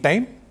same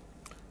time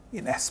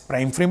in s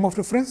prime frame of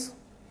reference,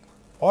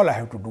 all I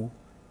have to do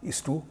is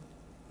to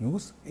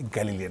use a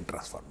Galilean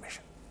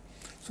transformation.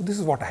 So, this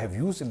is what I have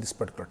used in this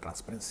particular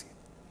transparency.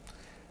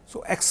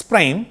 So, x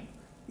prime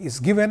is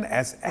given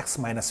as x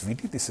minus v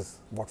t. This is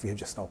what we have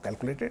just now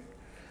calculated.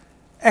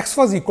 X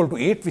was equal to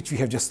 8, which we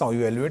have just now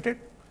evaluated.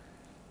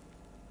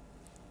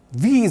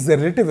 V is the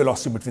relative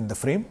velocity between the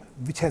frame,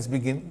 which has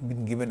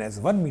been given as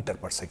 1 meter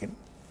per second.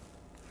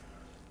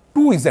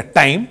 2 is the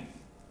time.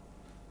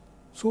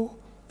 So,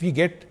 we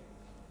get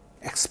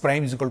x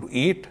prime is equal to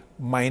 8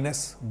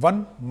 minus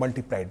 1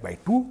 multiplied by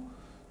 2.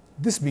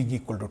 This being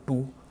equal to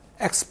 2,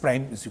 x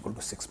prime is equal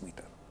to 6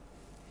 meter.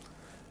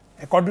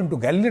 According to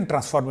Galilean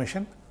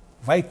transformation,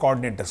 y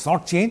coordinate does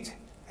not change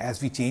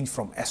as we change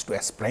from s to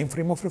s prime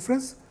frame of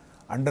reference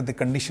under the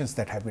conditions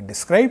that have been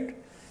described.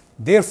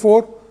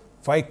 Therefore,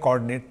 y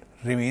coordinate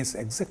remains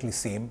exactly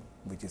same,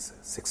 which is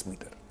 6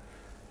 meter.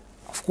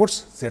 Of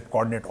course, z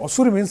coordinate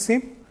also remains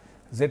same.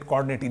 Z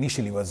coordinate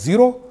initially was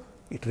 0,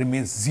 it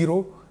remains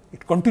 0,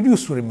 it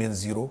continues to remain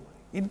 0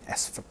 in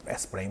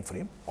s prime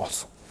frame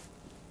also.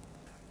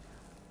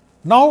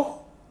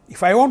 Now,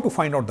 if I want to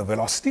find out the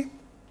velocity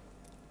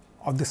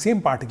of the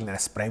same particle in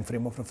s prime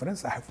frame of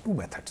reference, I have two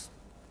methods.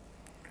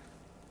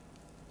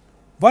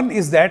 One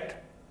is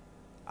that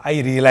I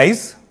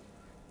realize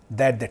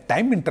that the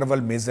time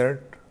interval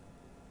measured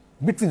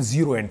between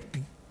 0 and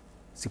t,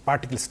 see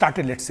particle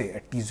started let us say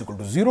at t is equal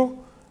to 0,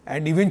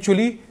 and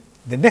eventually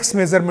the next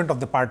measurement of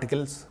the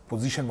particle's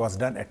position was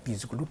done at t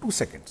is equal to 2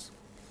 seconds.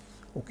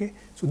 Okay.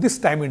 So, this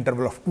time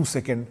interval of 2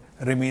 seconds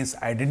remains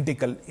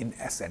identical in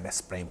s and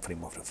s prime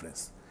frame of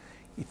reference.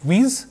 It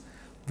means,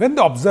 when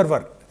the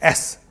observer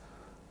s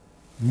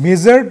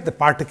measured the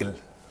particle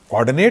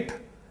coordinate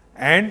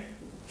and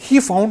he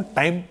found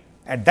time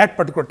at that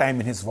particular time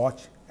in his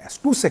watch as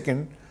 2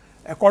 seconds,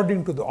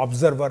 according to the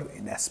observer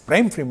in s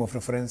prime frame of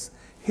reference,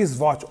 his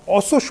watch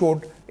also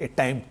showed a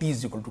time t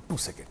is equal to 2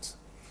 seconds.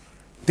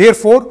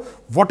 Therefore,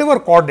 whatever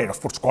coordinate, of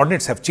course,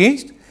 coordinates have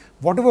changed,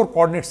 whatever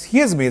coordinates he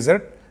has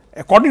measured,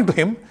 according to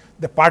him,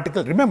 the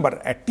particle,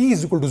 remember at t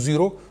is equal to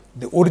 0,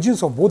 the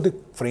origins of both the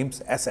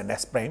frames s and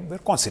s prime were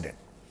coincident.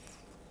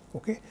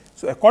 Okay.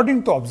 So,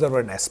 according to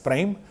observer in s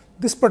prime,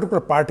 this particular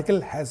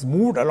particle has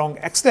moved along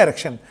x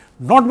direction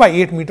not by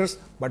 8 meters,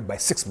 but by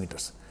 6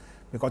 meters,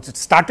 because it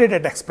started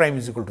at x prime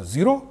is equal to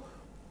 0,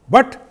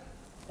 but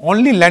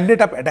only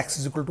landed up at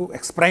x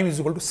prime is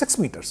equal to 6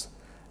 meters,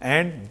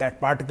 and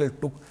that particle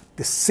took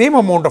the same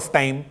amount of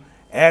time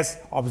as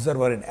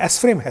observer in s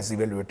frame has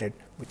evaluated,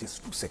 which is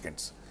 2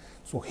 seconds.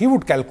 So, he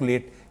would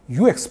calculate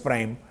ux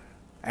prime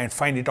and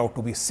find it out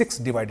to be 6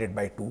 divided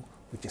by 2,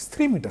 which is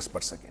 3 meters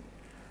per second.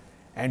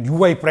 And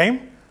uy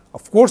prime,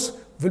 of course,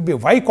 will be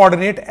y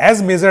coordinate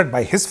as measured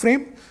by his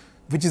frame,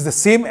 which is the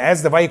same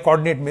as the y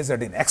coordinate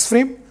measured in x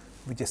frame,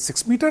 which is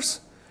 6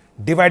 meters,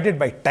 divided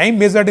by time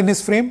measured in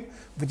his frame,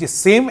 which is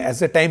same as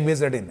the time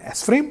measured in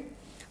s frame.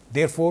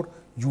 Therefore,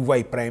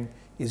 uy prime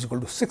is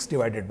equal to 6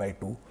 divided by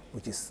 2,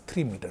 which is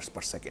 3 meters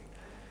per second.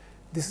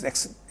 This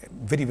is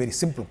very, very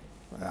simple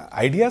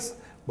ideas,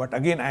 but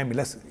again I am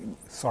less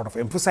sort of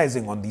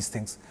emphasizing on these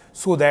things,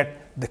 so that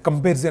the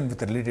comparison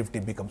with relativity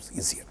becomes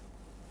easier.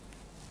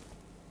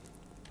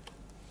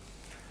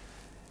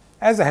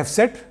 As I have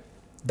said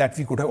that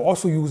we could have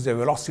also used a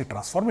velocity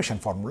transformation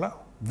formula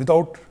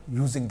without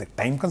using the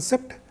time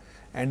concept,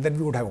 and then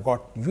we would have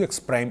got ux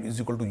prime is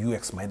equal to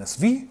ux minus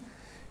v.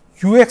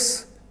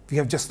 Ux we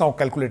have just now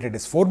calculated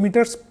is 4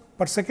 meters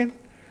per second,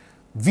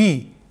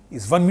 v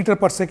is 1 meter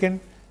per second.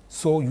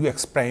 So,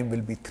 ux prime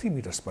will be 3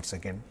 meters per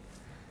second.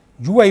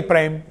 Ui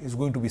prime is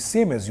going to be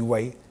same as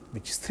ui,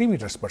 which is 3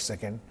 meters per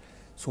second.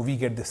 So, we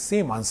get the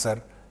same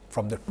answer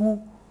from the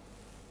two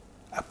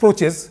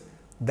approaches,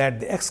 that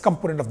the x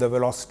component of the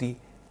velocity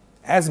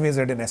as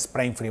measured in s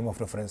prime frame of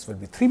reference will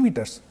be 3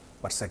 meters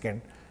per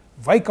second,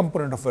 y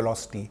component of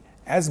velocity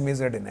as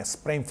measured in s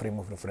prime frame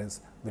of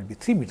reference will be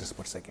 3 meters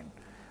per second.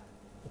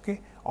 Okay.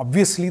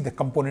 Obviously, the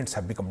components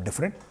have become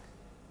different.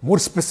 More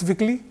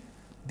specifically,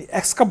 the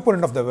x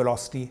component of the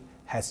velocity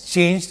has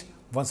changed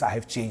once I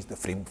have changed the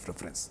frame of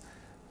reference.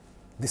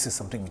 This is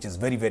something which is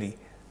very, very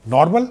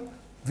normal,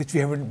 which we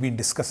have been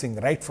discussing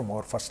right from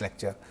our first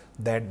lecture,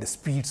 that the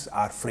speeds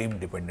are frame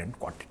dependent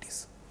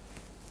quantities.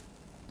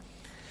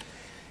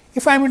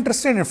 If I am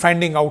interested in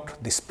finding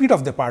out the speed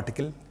of the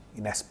particle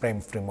in S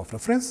prime frame of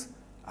reference,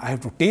 I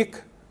have to take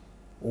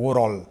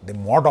overall the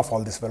mod of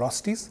all these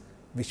velocities,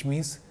 which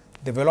means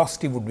the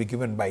velocity would be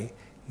given by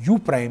u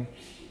prime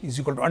is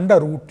equal to under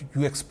root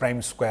u x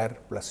prime square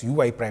plus u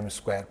y prime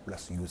square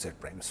plus u z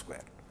prime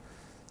square.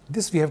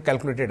 This we have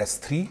calculated as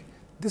 3,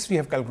 this we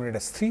have calculated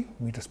as 3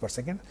 meters per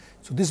second.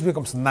 So, this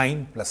becomes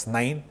 9 plus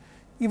 9.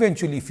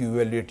 Eventually, if you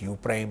evaluate u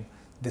prime,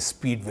 the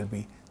speed will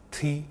be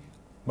 3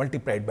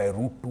 multiplied by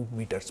root 2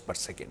 meters per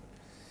second.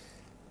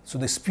 So,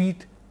 the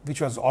speed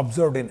which was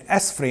observed in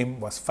S frame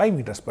was 5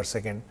 meters per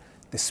second.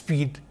 The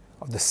speed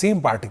of the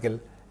same particle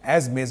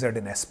as measured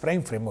in S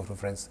prime frame of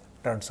reference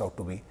turns out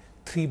to be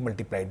 3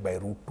 multiplied by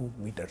root 2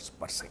 meters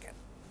per second.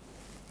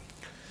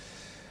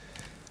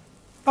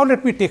 Now,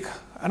 let me take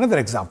another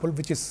example,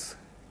 which is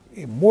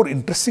a more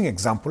interesting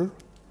example,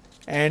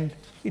 and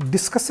it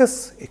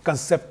discusses a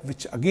concept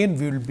which again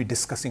we will be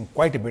discussing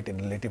quite a bit in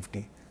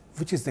relativity,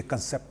 which is the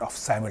concept of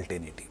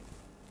simultaneity.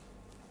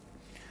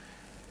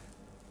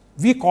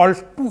 We call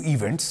two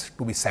events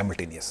to be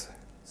simultaneous.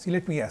 See,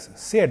 let me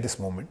say at this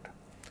moment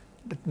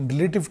that in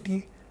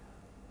relativity,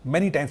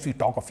 many times we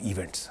talk of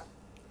events.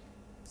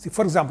 See,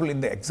 for example,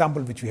 in the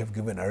example which we have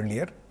given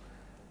earlier,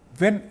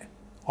 when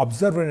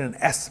observer in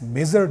S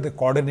measured the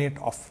coordinate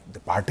of the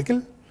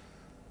particle,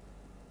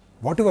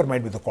 whatever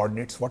might be the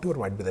coordinates, whatever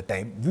might be the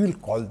time, we will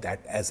call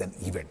that as an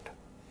event.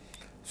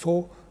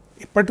 So,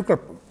 a particular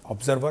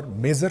observer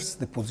measures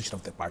the position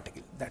of the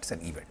particle, that is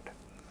an event.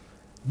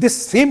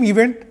 This same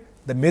event,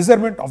 the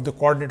measurement of the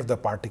coordinate of the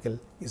particle,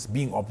 is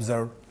being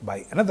observed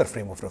by another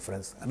frame of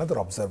reference, another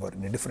observer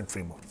in a different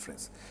frame of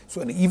reference.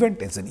 So, an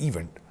event is an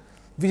event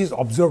which is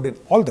observed in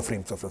all the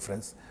frames of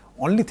reference.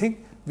 Only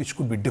thing which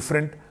could be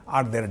different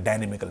are their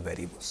dynamical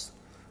variables.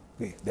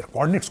 Okay. Their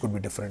coordinates could be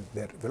different,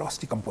 their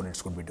velocity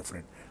components could be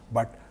different,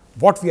 but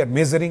what we are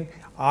measuring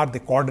are the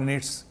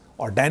coordinates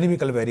or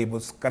dynamical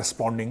variables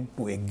corresponding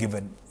to a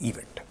given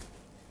event.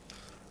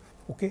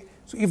 Okay.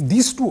 So, if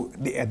these two,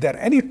 there are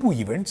any two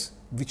events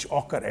which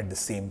occur at the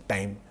same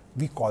time,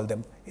 we call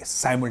them as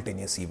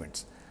simultaneous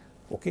events.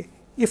 Okay.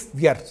 If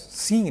we are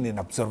seeing in an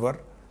observer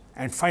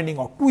and finding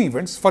out two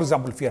events, for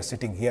example, if we are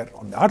sitting here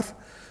on the earth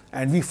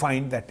and we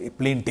find that a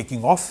plane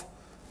taking off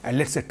and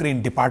let us say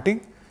train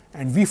departing,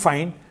 and we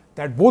find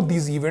that both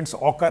these events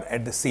occur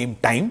at the same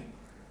time.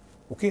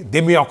 Okay.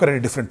 They may occur at a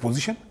different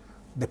position.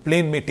 The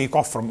plane may take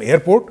off from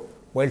airport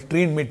while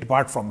train may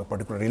depart from a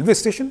particular railway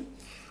station,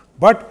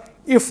 but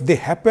if they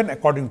happen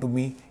according to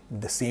me in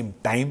the same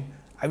time,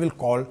 I will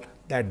call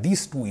that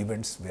these two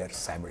events were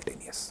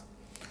simultaneous.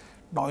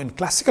 Now, in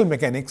classical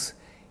mechanics,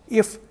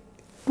 if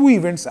two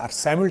events are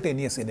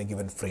simultaneous in a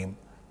given frame,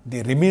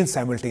 they remain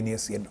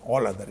simultaneous in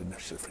all other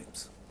inertial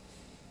frames.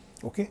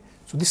 Okay.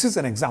 So, this is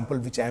an example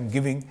which I am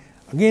giving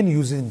again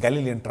using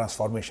Galilean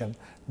transformation,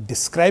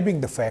 describing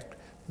the fact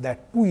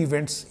that two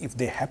events, if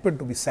they happen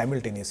to be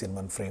simultaneous in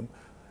one frame,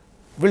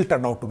 will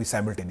turn out to be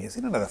simultaneous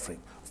in another frame.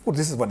 Of course,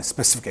 this is one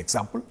specific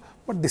example,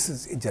 but this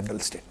is a general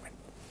statement.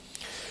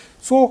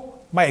 So,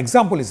 my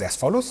example is as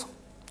follows.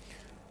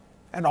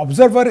 An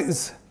observer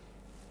is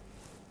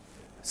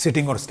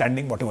sitting or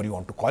standing, whatever you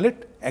want to call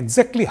it,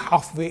 exactly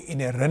halfway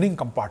in a running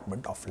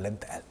compartment of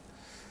length L.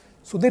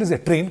 So, there is a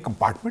train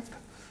compartment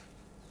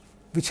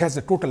which has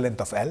a total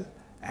length of L,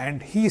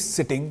 and he is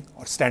sitting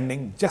or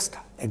standing just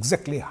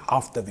exactly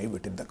half the way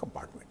within the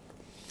compartment.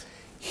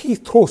 He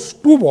throws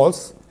two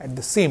balls at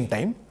the same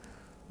time,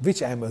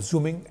 which I am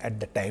assuming at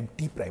the time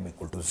t prime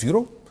equal to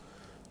 0,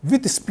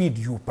 with speed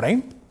u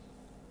prime,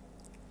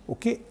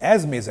 okay,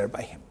 as measured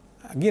by him.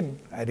 Again,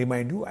 I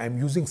remind you, I am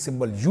using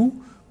symbol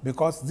u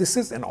because this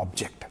is an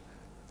object,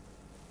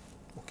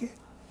 okay,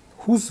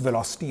 whose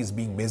velocity is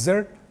being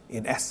measured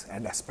in S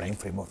and S prime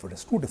frame of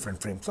reference, two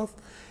different frames of.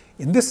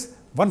 In this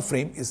one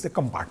frame is the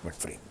compartment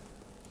frame.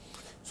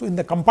 So, in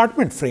the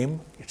compartment frame,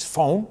 it is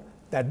found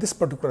that this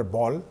particular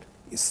ball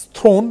is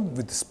thrown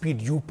with the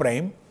speed u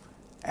prime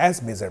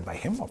as measured by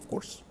him, of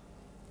course.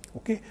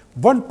 Okay.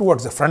 One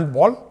towards the front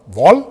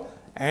wall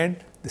and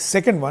the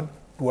second one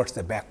towards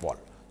the back wall.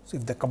 So,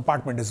 if the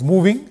compartment is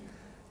moving,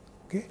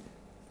 okay,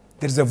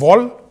 there is a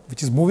wall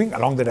which is moving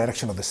along the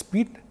direction of the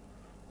speed,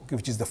 okay,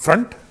 which is the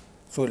front.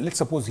 So, let us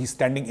suppose he is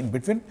standing in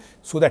between,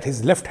 so that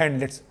his left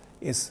hand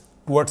is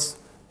towards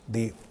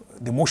the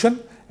motion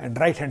and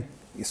right hand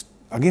is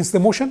against the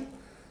motion.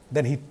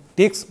 Then he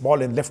takes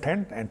ball in left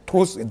hand and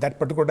throws in that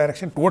particular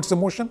direction towards the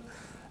motion,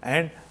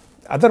 and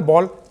other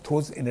ball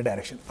throws in a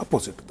direction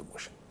opposite to the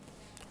motion.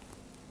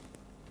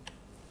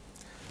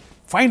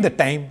 Find the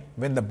time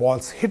when the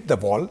balls hit the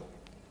wall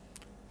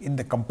in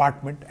the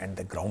compartment and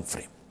the ground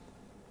frame.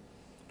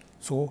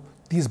 So,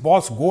 these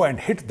balls go and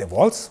hit the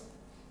walls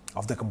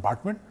of the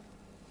compartment,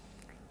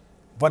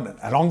 one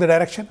along the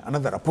direction,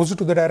 another opposite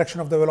to the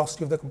direction of the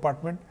velocity of the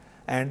compartment,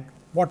 and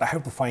what I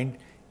have to find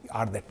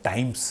are the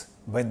times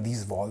when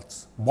these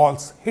balls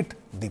hit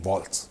the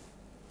walls.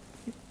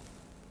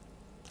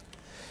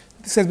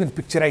 This has been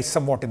picturized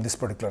somewhat in this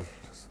particular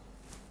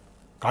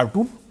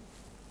cartoon.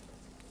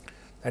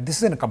 And this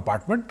is in a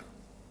compartment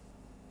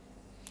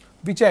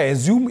which I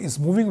assume is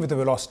moving with a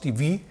velocity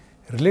v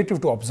relative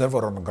to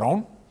observer on the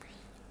ground.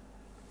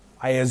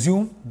 I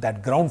assume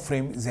that ground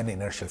frame is an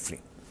inertial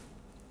frame.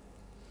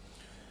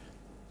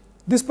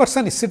 This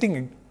person is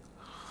sitting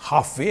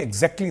halfway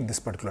exactly in this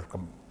particular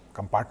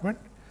compartment.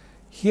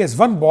 He has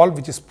one ball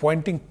which is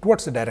pointing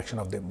towards the direction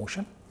of the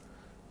motion.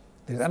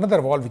 There is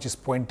another ball which is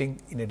pointing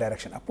in a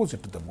direction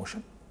opposite to the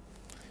motion.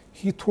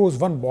 He throws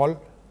one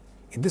ball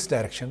in this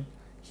direction.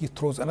 He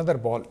throws another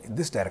ball in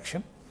this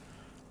direction.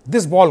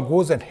 This ball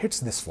goes and hits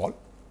this wall.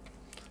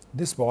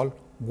 This ball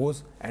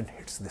goes and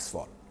hits this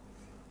wall.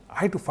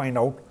 I have to find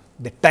out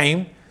the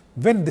time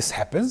when this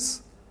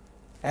happens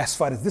as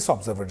far as this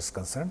observer is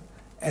concerned,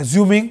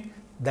 assuming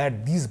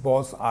that these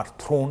balls are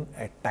thrown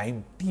at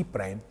time t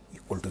prime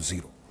equal to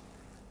 0.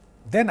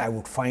 Then I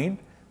would find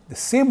the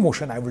same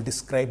motion, I will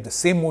describe the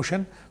same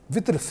motion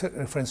with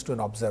reference to an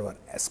observer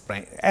S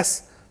prime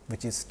S,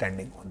 which is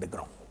standing on the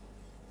ground.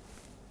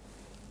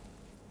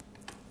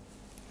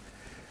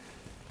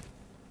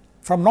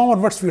 From now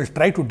onwards, we will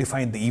try to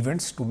define the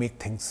events to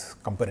make things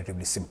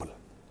comparatively simple.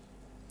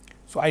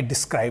 So, I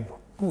describe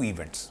two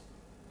events.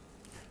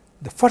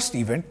 The first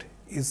event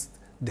is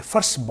the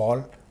first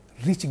ball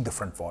reaching the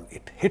front wall.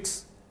 It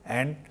hits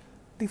and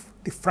the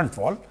front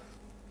wall,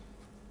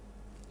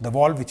 the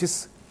wall which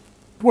is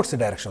towards the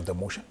direction of the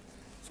motion.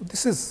 So,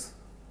 this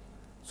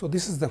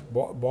is the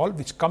ball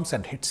which comes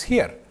and hits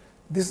here.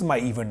 This is my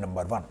event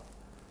number 1.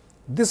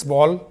 This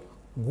ball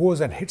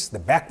goes and hits the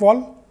back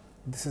wall.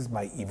 This is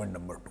my event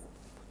number 2.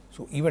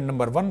 So, event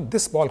number 1,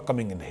 this ball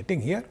coming and hitting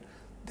here.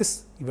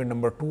 This event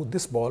number 2,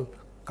 this ball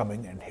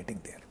coming and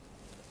hitting there.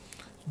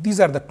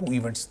 These are the two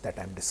events that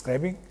I am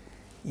describing.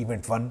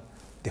 Event 1,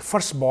 the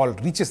first ball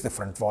reaches the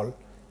front wall.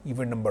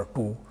 Event number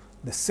 2,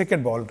 the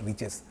second ball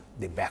reaches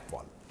the back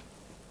wall.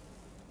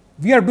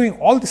 We are doing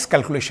all this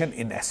calculation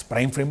in S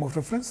prime frame of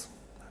reference.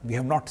 We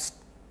have not,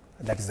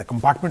 that is the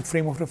compartment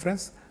frame of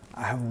reference.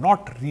 I have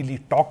not really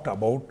talked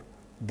about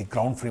the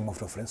ground frame of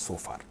reference so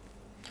far.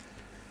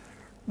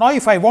 Now,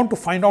 if I want to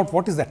find out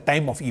what is the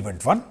time of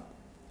event 1,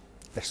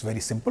 that is very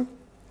simple.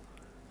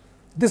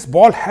 This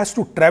ball has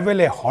to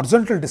travel a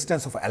horizontal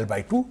distance of L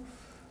by 2,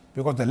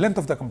 because the length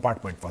of the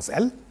compartment was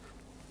L.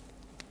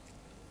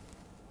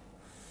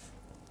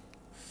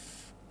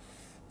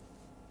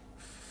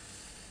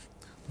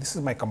 This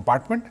is my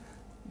compartment,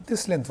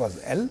 this length was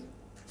L.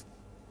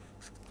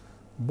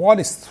 Ball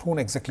is thrown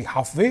exactly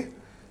halfway.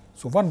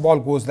 So, one ball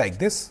goes like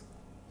this,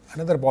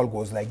 another ball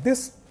goes like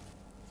this.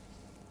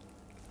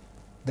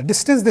 The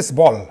distance this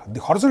ball, the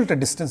horizontal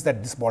distance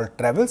that this ball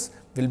travels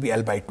will be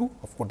L by 2.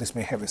 Of course, this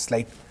may have a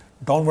slight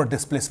downward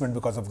displacement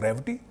because of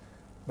gravity,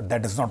 but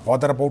that does not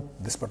bother about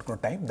this particular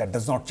time, that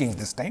does not change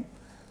this time.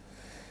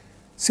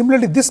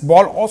 Similarly, this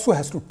ball also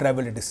has to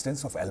travel a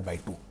distance of L by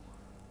 2.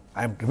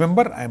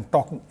 Remember, I am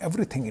talking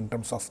everything in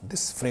terms of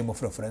this frame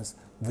of reference,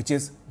 which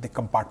is the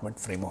compartment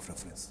frame of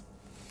reference.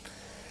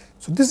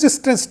 So, this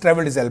distance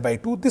travelled is L by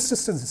 2, this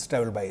distance is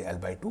travelled by L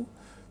by 2.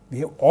 We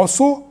have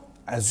also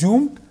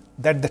assumed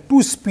that the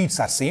two speeds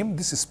are same.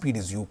 This speed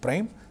is u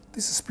prime,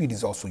 this speed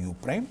is also u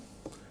prime.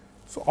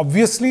 So,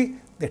 obviously,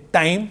 the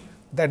time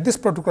that this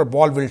particular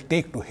ball will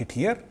take to hit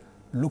here,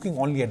 looking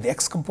only at the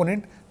x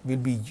component, will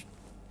be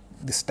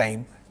this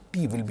time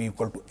t will be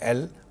equal to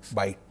L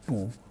by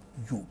 2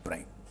 u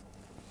prime.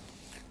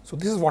 So,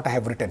 this is what I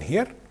have written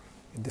here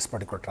in this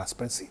particular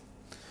transparency,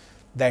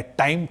 that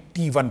time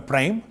t1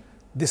 prime,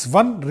 this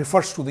 1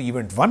 refers to the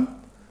event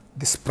 1,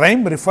 this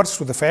prime refers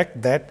to the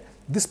fact that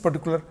this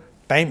particular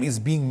time is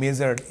being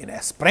measured in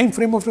S prime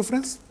frame of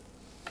reference.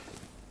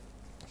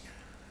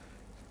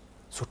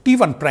 So,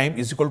 t1 prime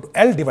is equal to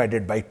L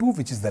divided by 2,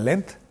 which is the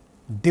length,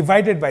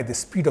 divided by the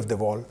speed of the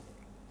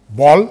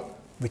ball,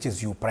 which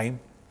is u prime.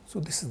 So,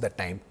 this is the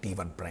time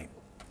t1 prime.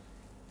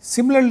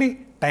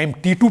 Similarly, time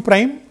t2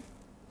 prime,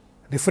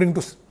 referring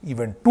to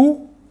event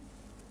 2,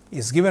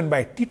 is given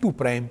by t2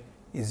 prime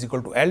is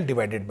equal to L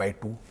divided by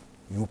 2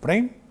 u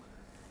prime.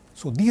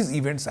 So, these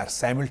events are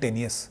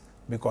simultaneous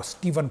because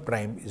t1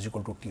 prime is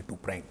equal to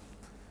t2 prime.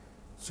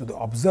 So, the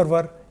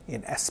observer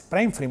in S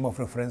prime frame of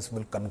reference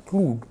will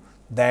conclude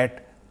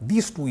that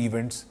these two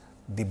events,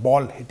 the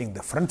ball hitting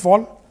the front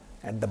wall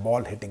and the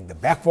ball hitting the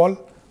back wall,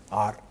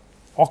 are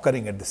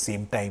occurring at the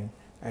same time,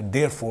 and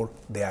therefore,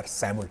 they are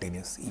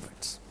simultaneous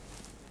events.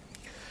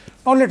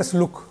 Now, let us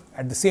look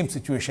at the same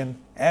situation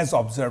as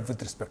observed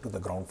with respect to the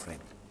ground frame.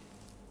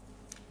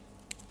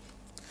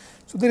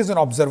 So, there is an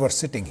observer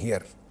sitting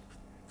here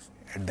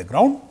at the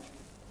ground.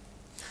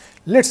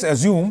 Let us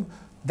assume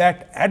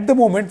that at the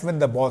moment when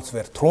the balls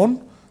were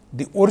thrown,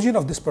 the origin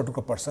of this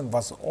particular person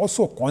was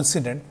also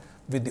coincident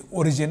with the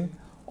origin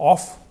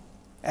of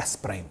S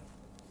prime.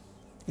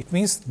 It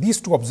means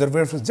these two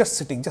observers were just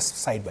sitting just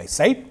side by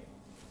side.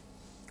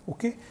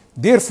 Okay.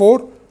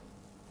 Therefore,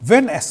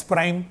 when S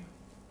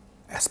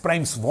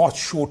prime's watch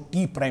showed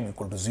t prime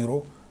equal to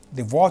 0,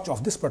 the watch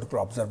of this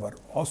particular observer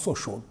also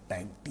showed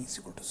time t is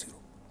equal to 0.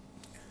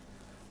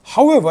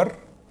 However,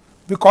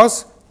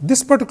 because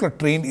this particular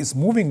train is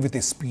moving with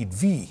a speed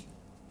v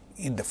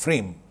in the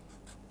frame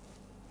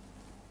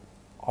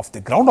of the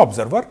ground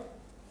observer,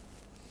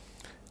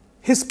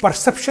 his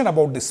perception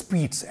about the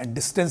speeds and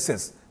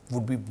distances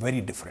would be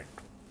very different.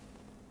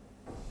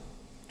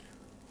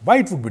 Why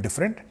it would be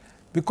different?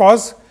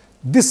 Because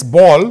this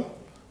ball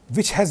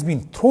which has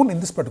been thrown in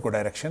this particular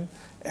direction,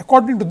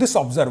 according to this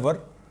observer,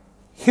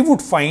 he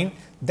would find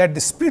that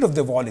the speed of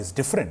the ball is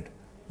different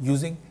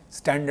using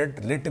standard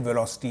relative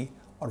velocity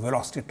or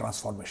velocity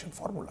transformation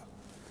formula.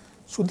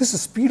 So, this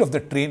speed of the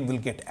train will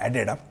get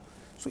added up.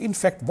 So, in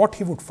fact, what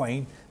he would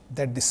find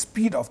that the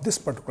speed of this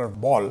particular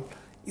ball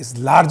is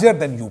larger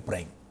than u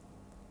prime.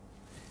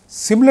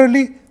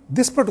 Similarly,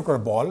 this particular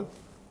ball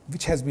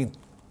which has been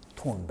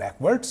thrown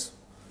backwards,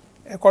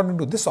 according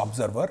to this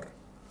observer,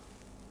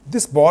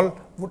 this ball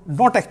would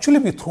not actually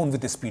be thrown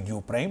with a speed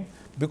u prime,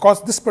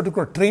 because this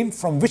particular train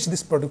from which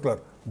this particular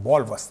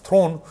ball was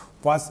thrown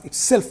was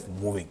itself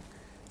moving.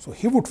 So,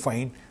 he would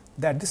find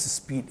that this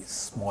speed is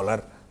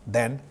smaller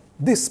than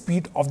this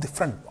speed of the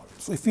front ball.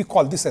 So, if we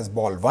call this as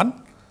ball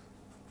 1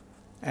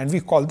 and we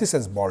call this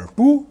as ball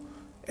 2,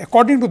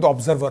 according to the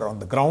observer on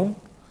the ground,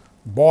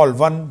 ball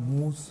 1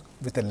 moves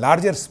with a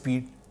larger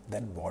speed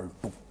than ball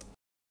 2.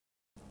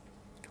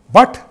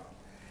 But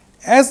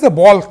as the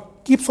ball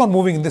keeps on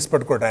moving in this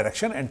particular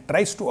direction and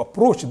tries to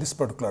approach this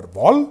particular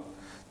ball,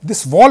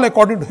 this ball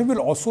according to him will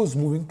also is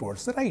moving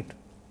towards the right.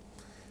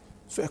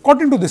 So,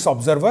 according to this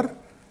observer,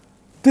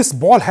 this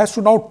ball has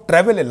to now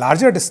travel a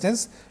larger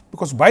distance,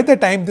 because by the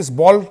time this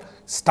ball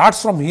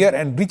starts from here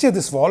and reaches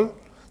this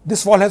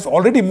wall has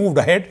already moved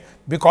ahead,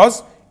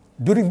 because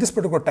during this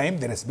particular time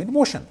there has been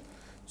motion.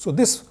 So,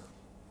 this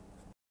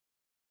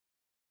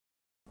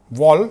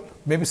wall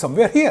may be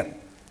somewhere here.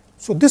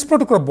 So, this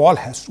particular ball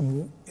has to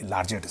move a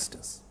larger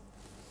distance.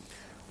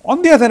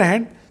 On the other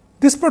hand,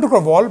 this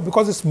particular ball,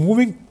 because it is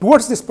moving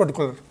towards this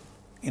particular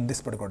in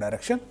this particular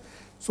direction.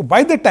 So,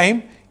 by the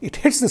time it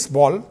hits this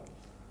ball,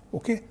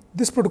 okay,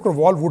 this particular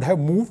ball would have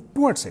moved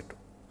towards it.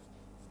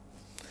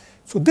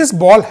 So, this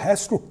ball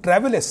has to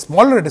travel a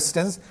smaller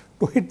distance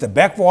to hit the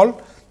back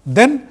wall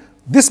than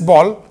this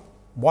ball,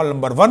 ball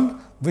number 1,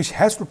 which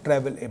has to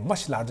travel a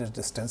much larger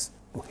distance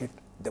to hit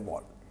the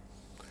ball.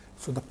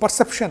 So, the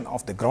perception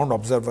of the ground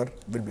observer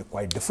will be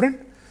quite different.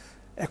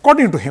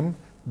 According to him,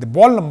 the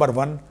ball number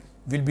 1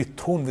 will be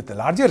thrown with a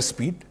larger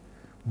speed,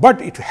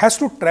 but it has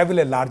to travel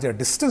a larger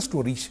distance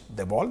to reach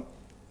the ball,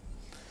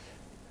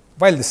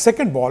 while the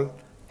second ball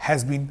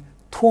has been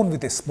thrown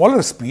with a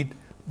smaller speed,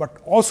 but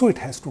also it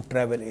has to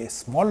travel a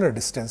smaller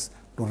distance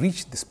to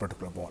reach this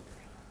particular ball.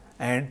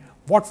 And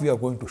what we are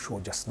going to show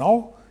just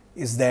now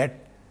is that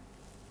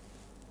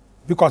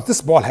because this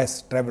ball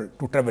has to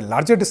travel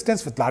larger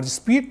distance with larger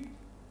speed,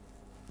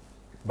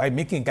 by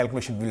making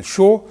calculation we will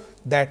show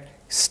that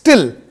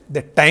still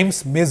the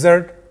times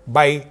measured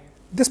by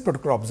this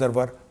particular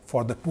observer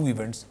for the two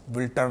events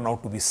will turn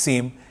out to be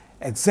same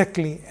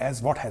exactly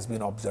as what has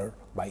been observed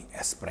by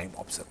S prime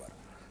observer.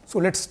 So,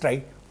 let us try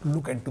to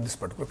look into this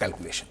particular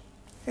calculation,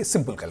 a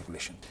simple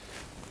calculation.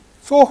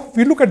 So,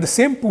 we look at the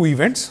same two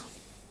events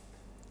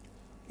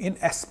in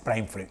S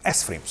frame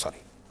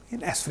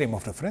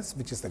of reference,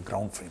 which is the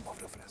ground frame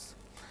of reference.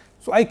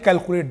 So, I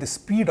calculate the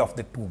speed of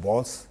the two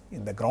balls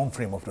in the ground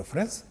frame of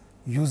reference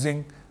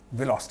using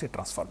velocity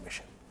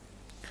transformation.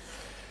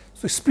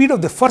 So, speed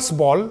of the first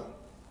ball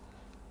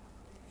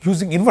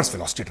using inverse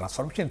velocity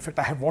transformation. In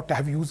fact, what I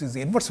have used is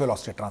the inverse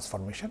velocity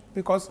transformation,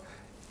 because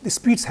the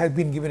speeds have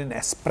been given in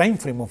S prime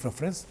frame of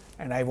reference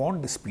and I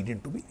want the speed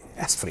in to be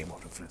S frame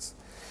of reference.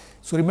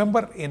 So,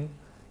 remember in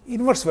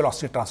inverse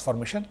velocity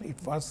transformation, it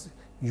was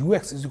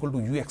ux is equal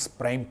to ux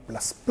prime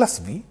plus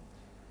v.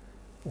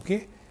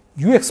 Okay.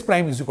 Ux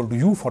prime is equal to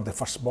u for the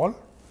first ball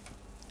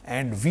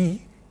and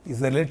v is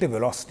the relative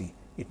velocity.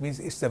 It means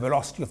it is the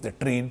velocity of the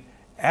train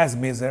as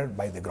measured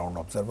by the ground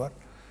observer.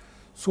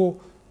 So,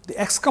 the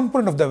x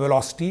component of the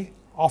velocity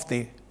of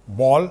the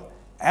ball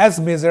as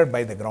measured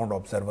by the ground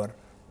observer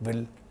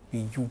will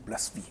be u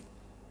plus v.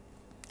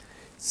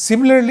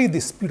 Similarly,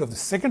 the speed of the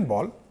second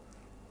ball,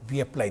 we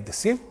apply the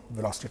same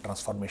velocity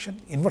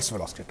transformation, inverse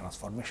velocity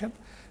transformation,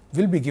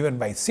 will be given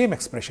by same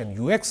expression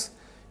ux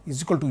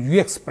is equal to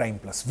ux prime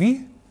plus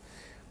v.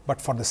 But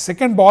for the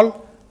second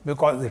ball,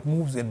 because it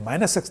moves in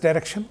minus x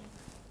direction,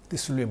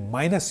 this will be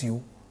minus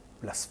u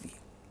plus v.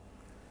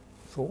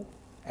 So,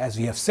 as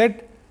we have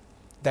said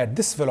that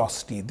this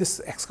velocity,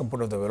 this x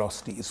component of the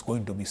velocity is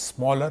going to be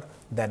smaller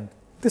than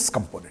this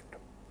component.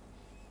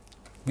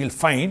 We will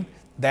find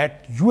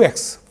that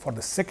ux for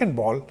the second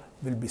ball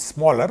will be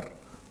smaller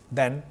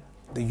than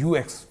the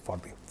ux for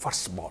the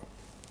first ball.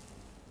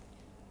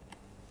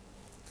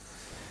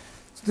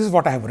 So, this is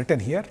what I have written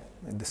here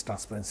in this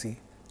transparency,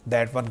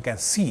 that one can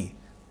see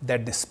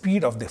that the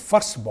speed of the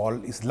first ball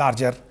is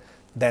larger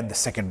than the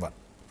second one,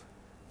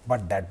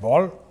 but that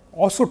ball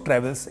also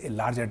travels a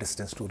larger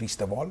distance to reach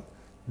the ball.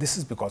 This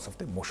is because of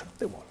the motion of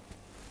the ball.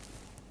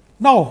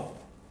 Now,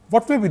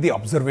 what will be the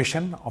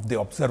observation of the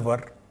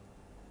observer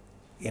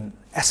in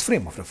S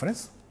frame of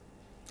reference?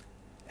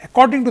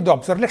 According to the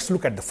observer, let us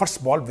look at the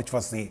first ball, which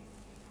was the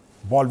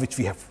ball which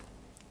we have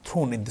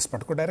thrown in this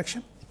particular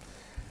direction.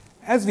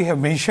 As we have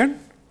mentioned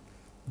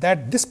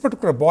that this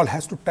particular ball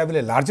has to travel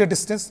a larger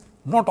distance,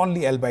 not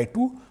only L by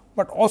 2,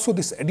 but also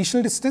this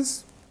additional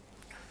distance.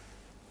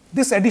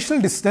 This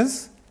additional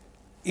distance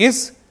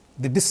is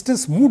the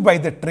distance moved by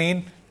the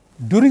train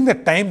during the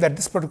time that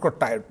this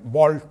particular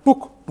ball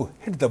took to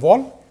hit the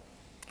wall.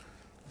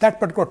 That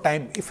particular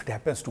time, if it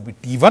happens to be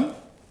t1,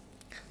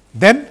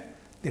 then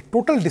the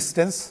total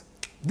distance,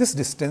 this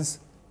distance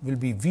will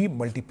be v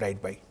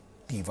multiplied by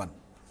t1.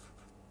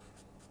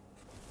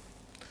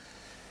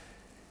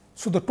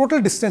 So, the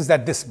total distance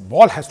that this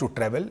ball has to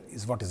travel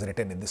is what is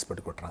written in this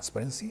particular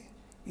transparency,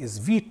 is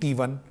v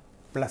t1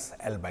 plus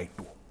L by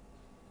 2.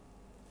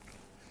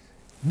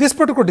 This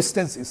particular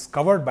distance is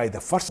covered by the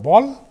first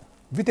ball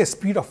with a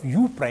speed of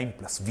u prime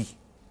plus v.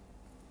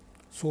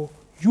 So,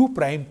 u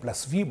prime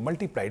plus v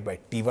multiplied by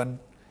t1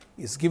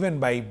 is given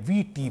by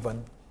v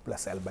t1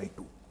 plus L by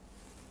 2.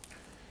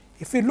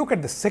 If we look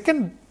at the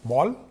second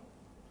ball,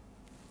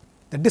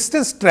 the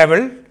distance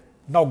travelled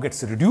now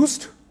gets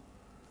reduced,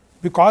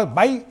 because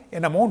by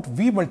an amount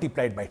v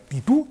multiplied by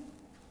t2.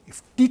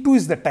 If t2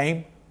 is the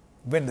time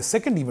when the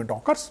second event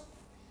occurs,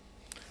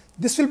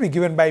 this will be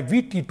given by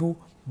v t2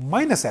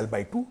 minus L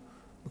by 2,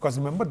 because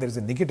remember there is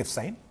a negative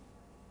sign,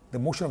 the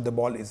motion of the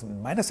ball is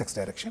in minus x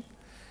direction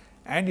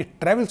and it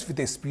travels with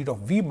a speed of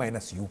v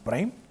minus u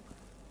prime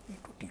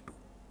into t2.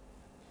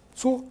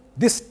 So,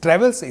 this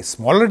travels a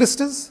smaller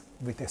distance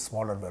with a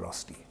smaller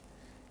velocity.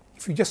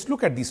 If you just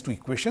look at these two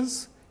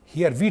equations,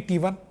 here v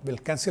t1 will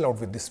cancel out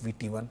with this v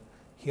t1,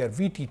 here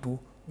v t2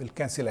 will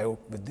cancel out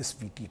with this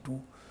v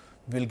t2,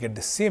 we will get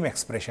the same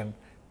expression,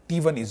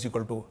 t1 is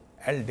equal to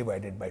L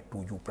divided by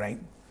 2 u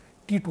prime,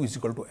 t2 is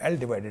equal to L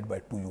divided by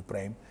 2 u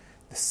prime,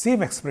 the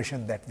same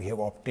expression that we have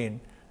obtained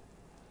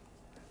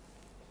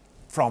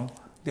from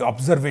the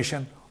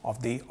observation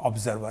of the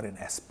observer in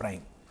S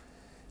prime.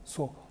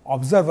 So,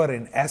 observer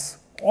in S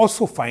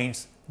also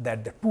finds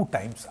that the two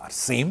times are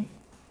same,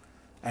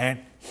 and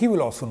he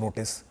will also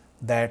notice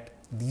that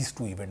these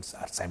two events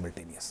are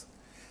simultaneous.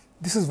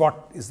 This is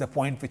what is the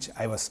point which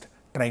I was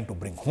trying to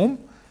bring home,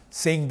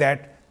 saying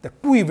that the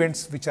two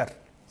events which are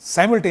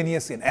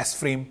simultaneous in S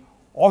frame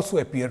also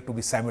appear to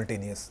be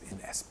simultaneous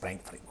in S prime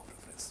frame of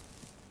reference.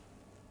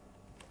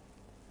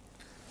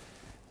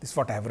 This is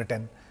what I have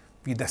written.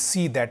 We thus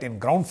see that in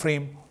ground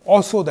frame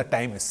also the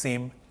time is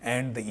same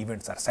and the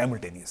events are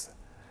simultaneous.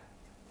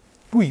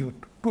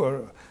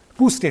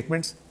 Two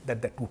statements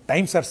that the two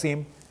times are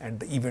same and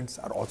the events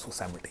are also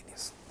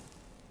simultaneous.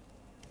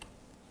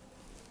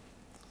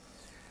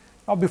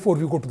 Now, before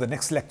we go to the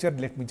next lecture,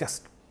 let me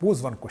just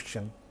pose one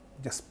question,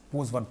 just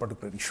pose one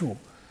particular issue,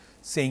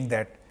 saying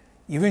that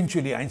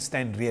eventually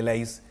Einstein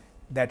realized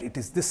that it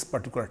is this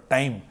particular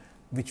time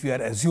which we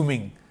are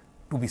assuming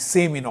to be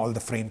same in all the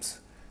frames.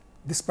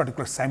 This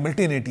particular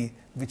simultaneity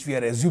which we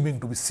are assuming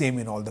to be same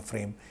in all the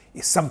frame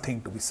is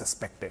something to be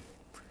suspected.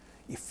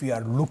 If we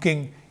are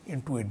looking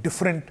into a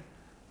different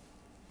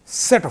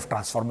set of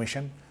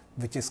transformation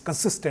which is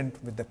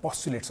consistent with the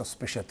postulates of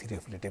special theory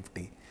of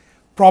relativity,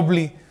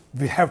 probably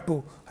we have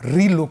to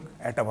relook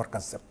at our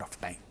concept of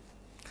time.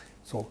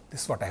 So,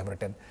 this is what I have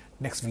written.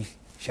 Next we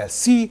shall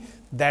see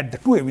that the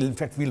two, in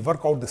fact, we will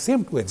work out the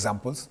same two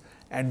examples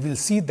and we will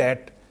see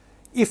that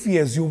if we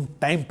assume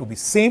time to be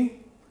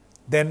same,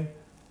 then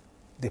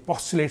the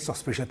postulates of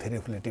special theory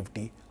of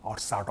relativity are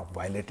sort of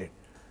violated.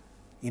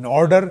 In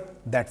order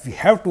that we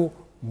have to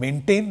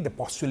maintain the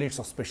postulates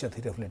of special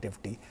theory of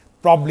relativity,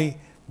 probably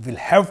we will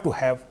have to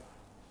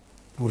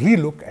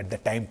relook at the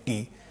time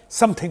t,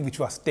 something which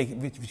was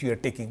taken, which we are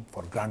taking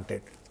for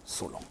granted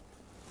so long.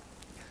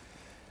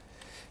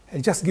 I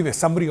will just give a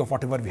summary of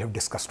whatever we have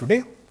discussed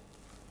today.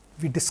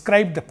 We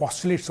described the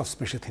postulates of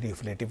special theory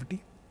of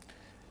relativity.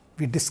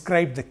 We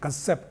described the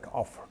concept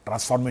of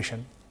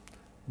transformation.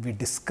 We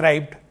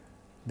described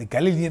the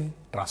Galilean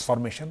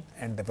transformation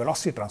and the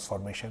velocity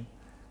transformation,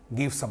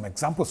 gave some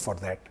examples for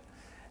that,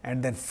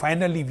 and then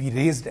finally we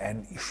raised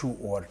an issue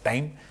over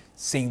time,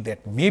 saying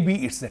that maybe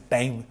it is the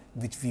time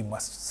which we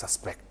must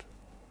suspect.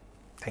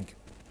 Thank you.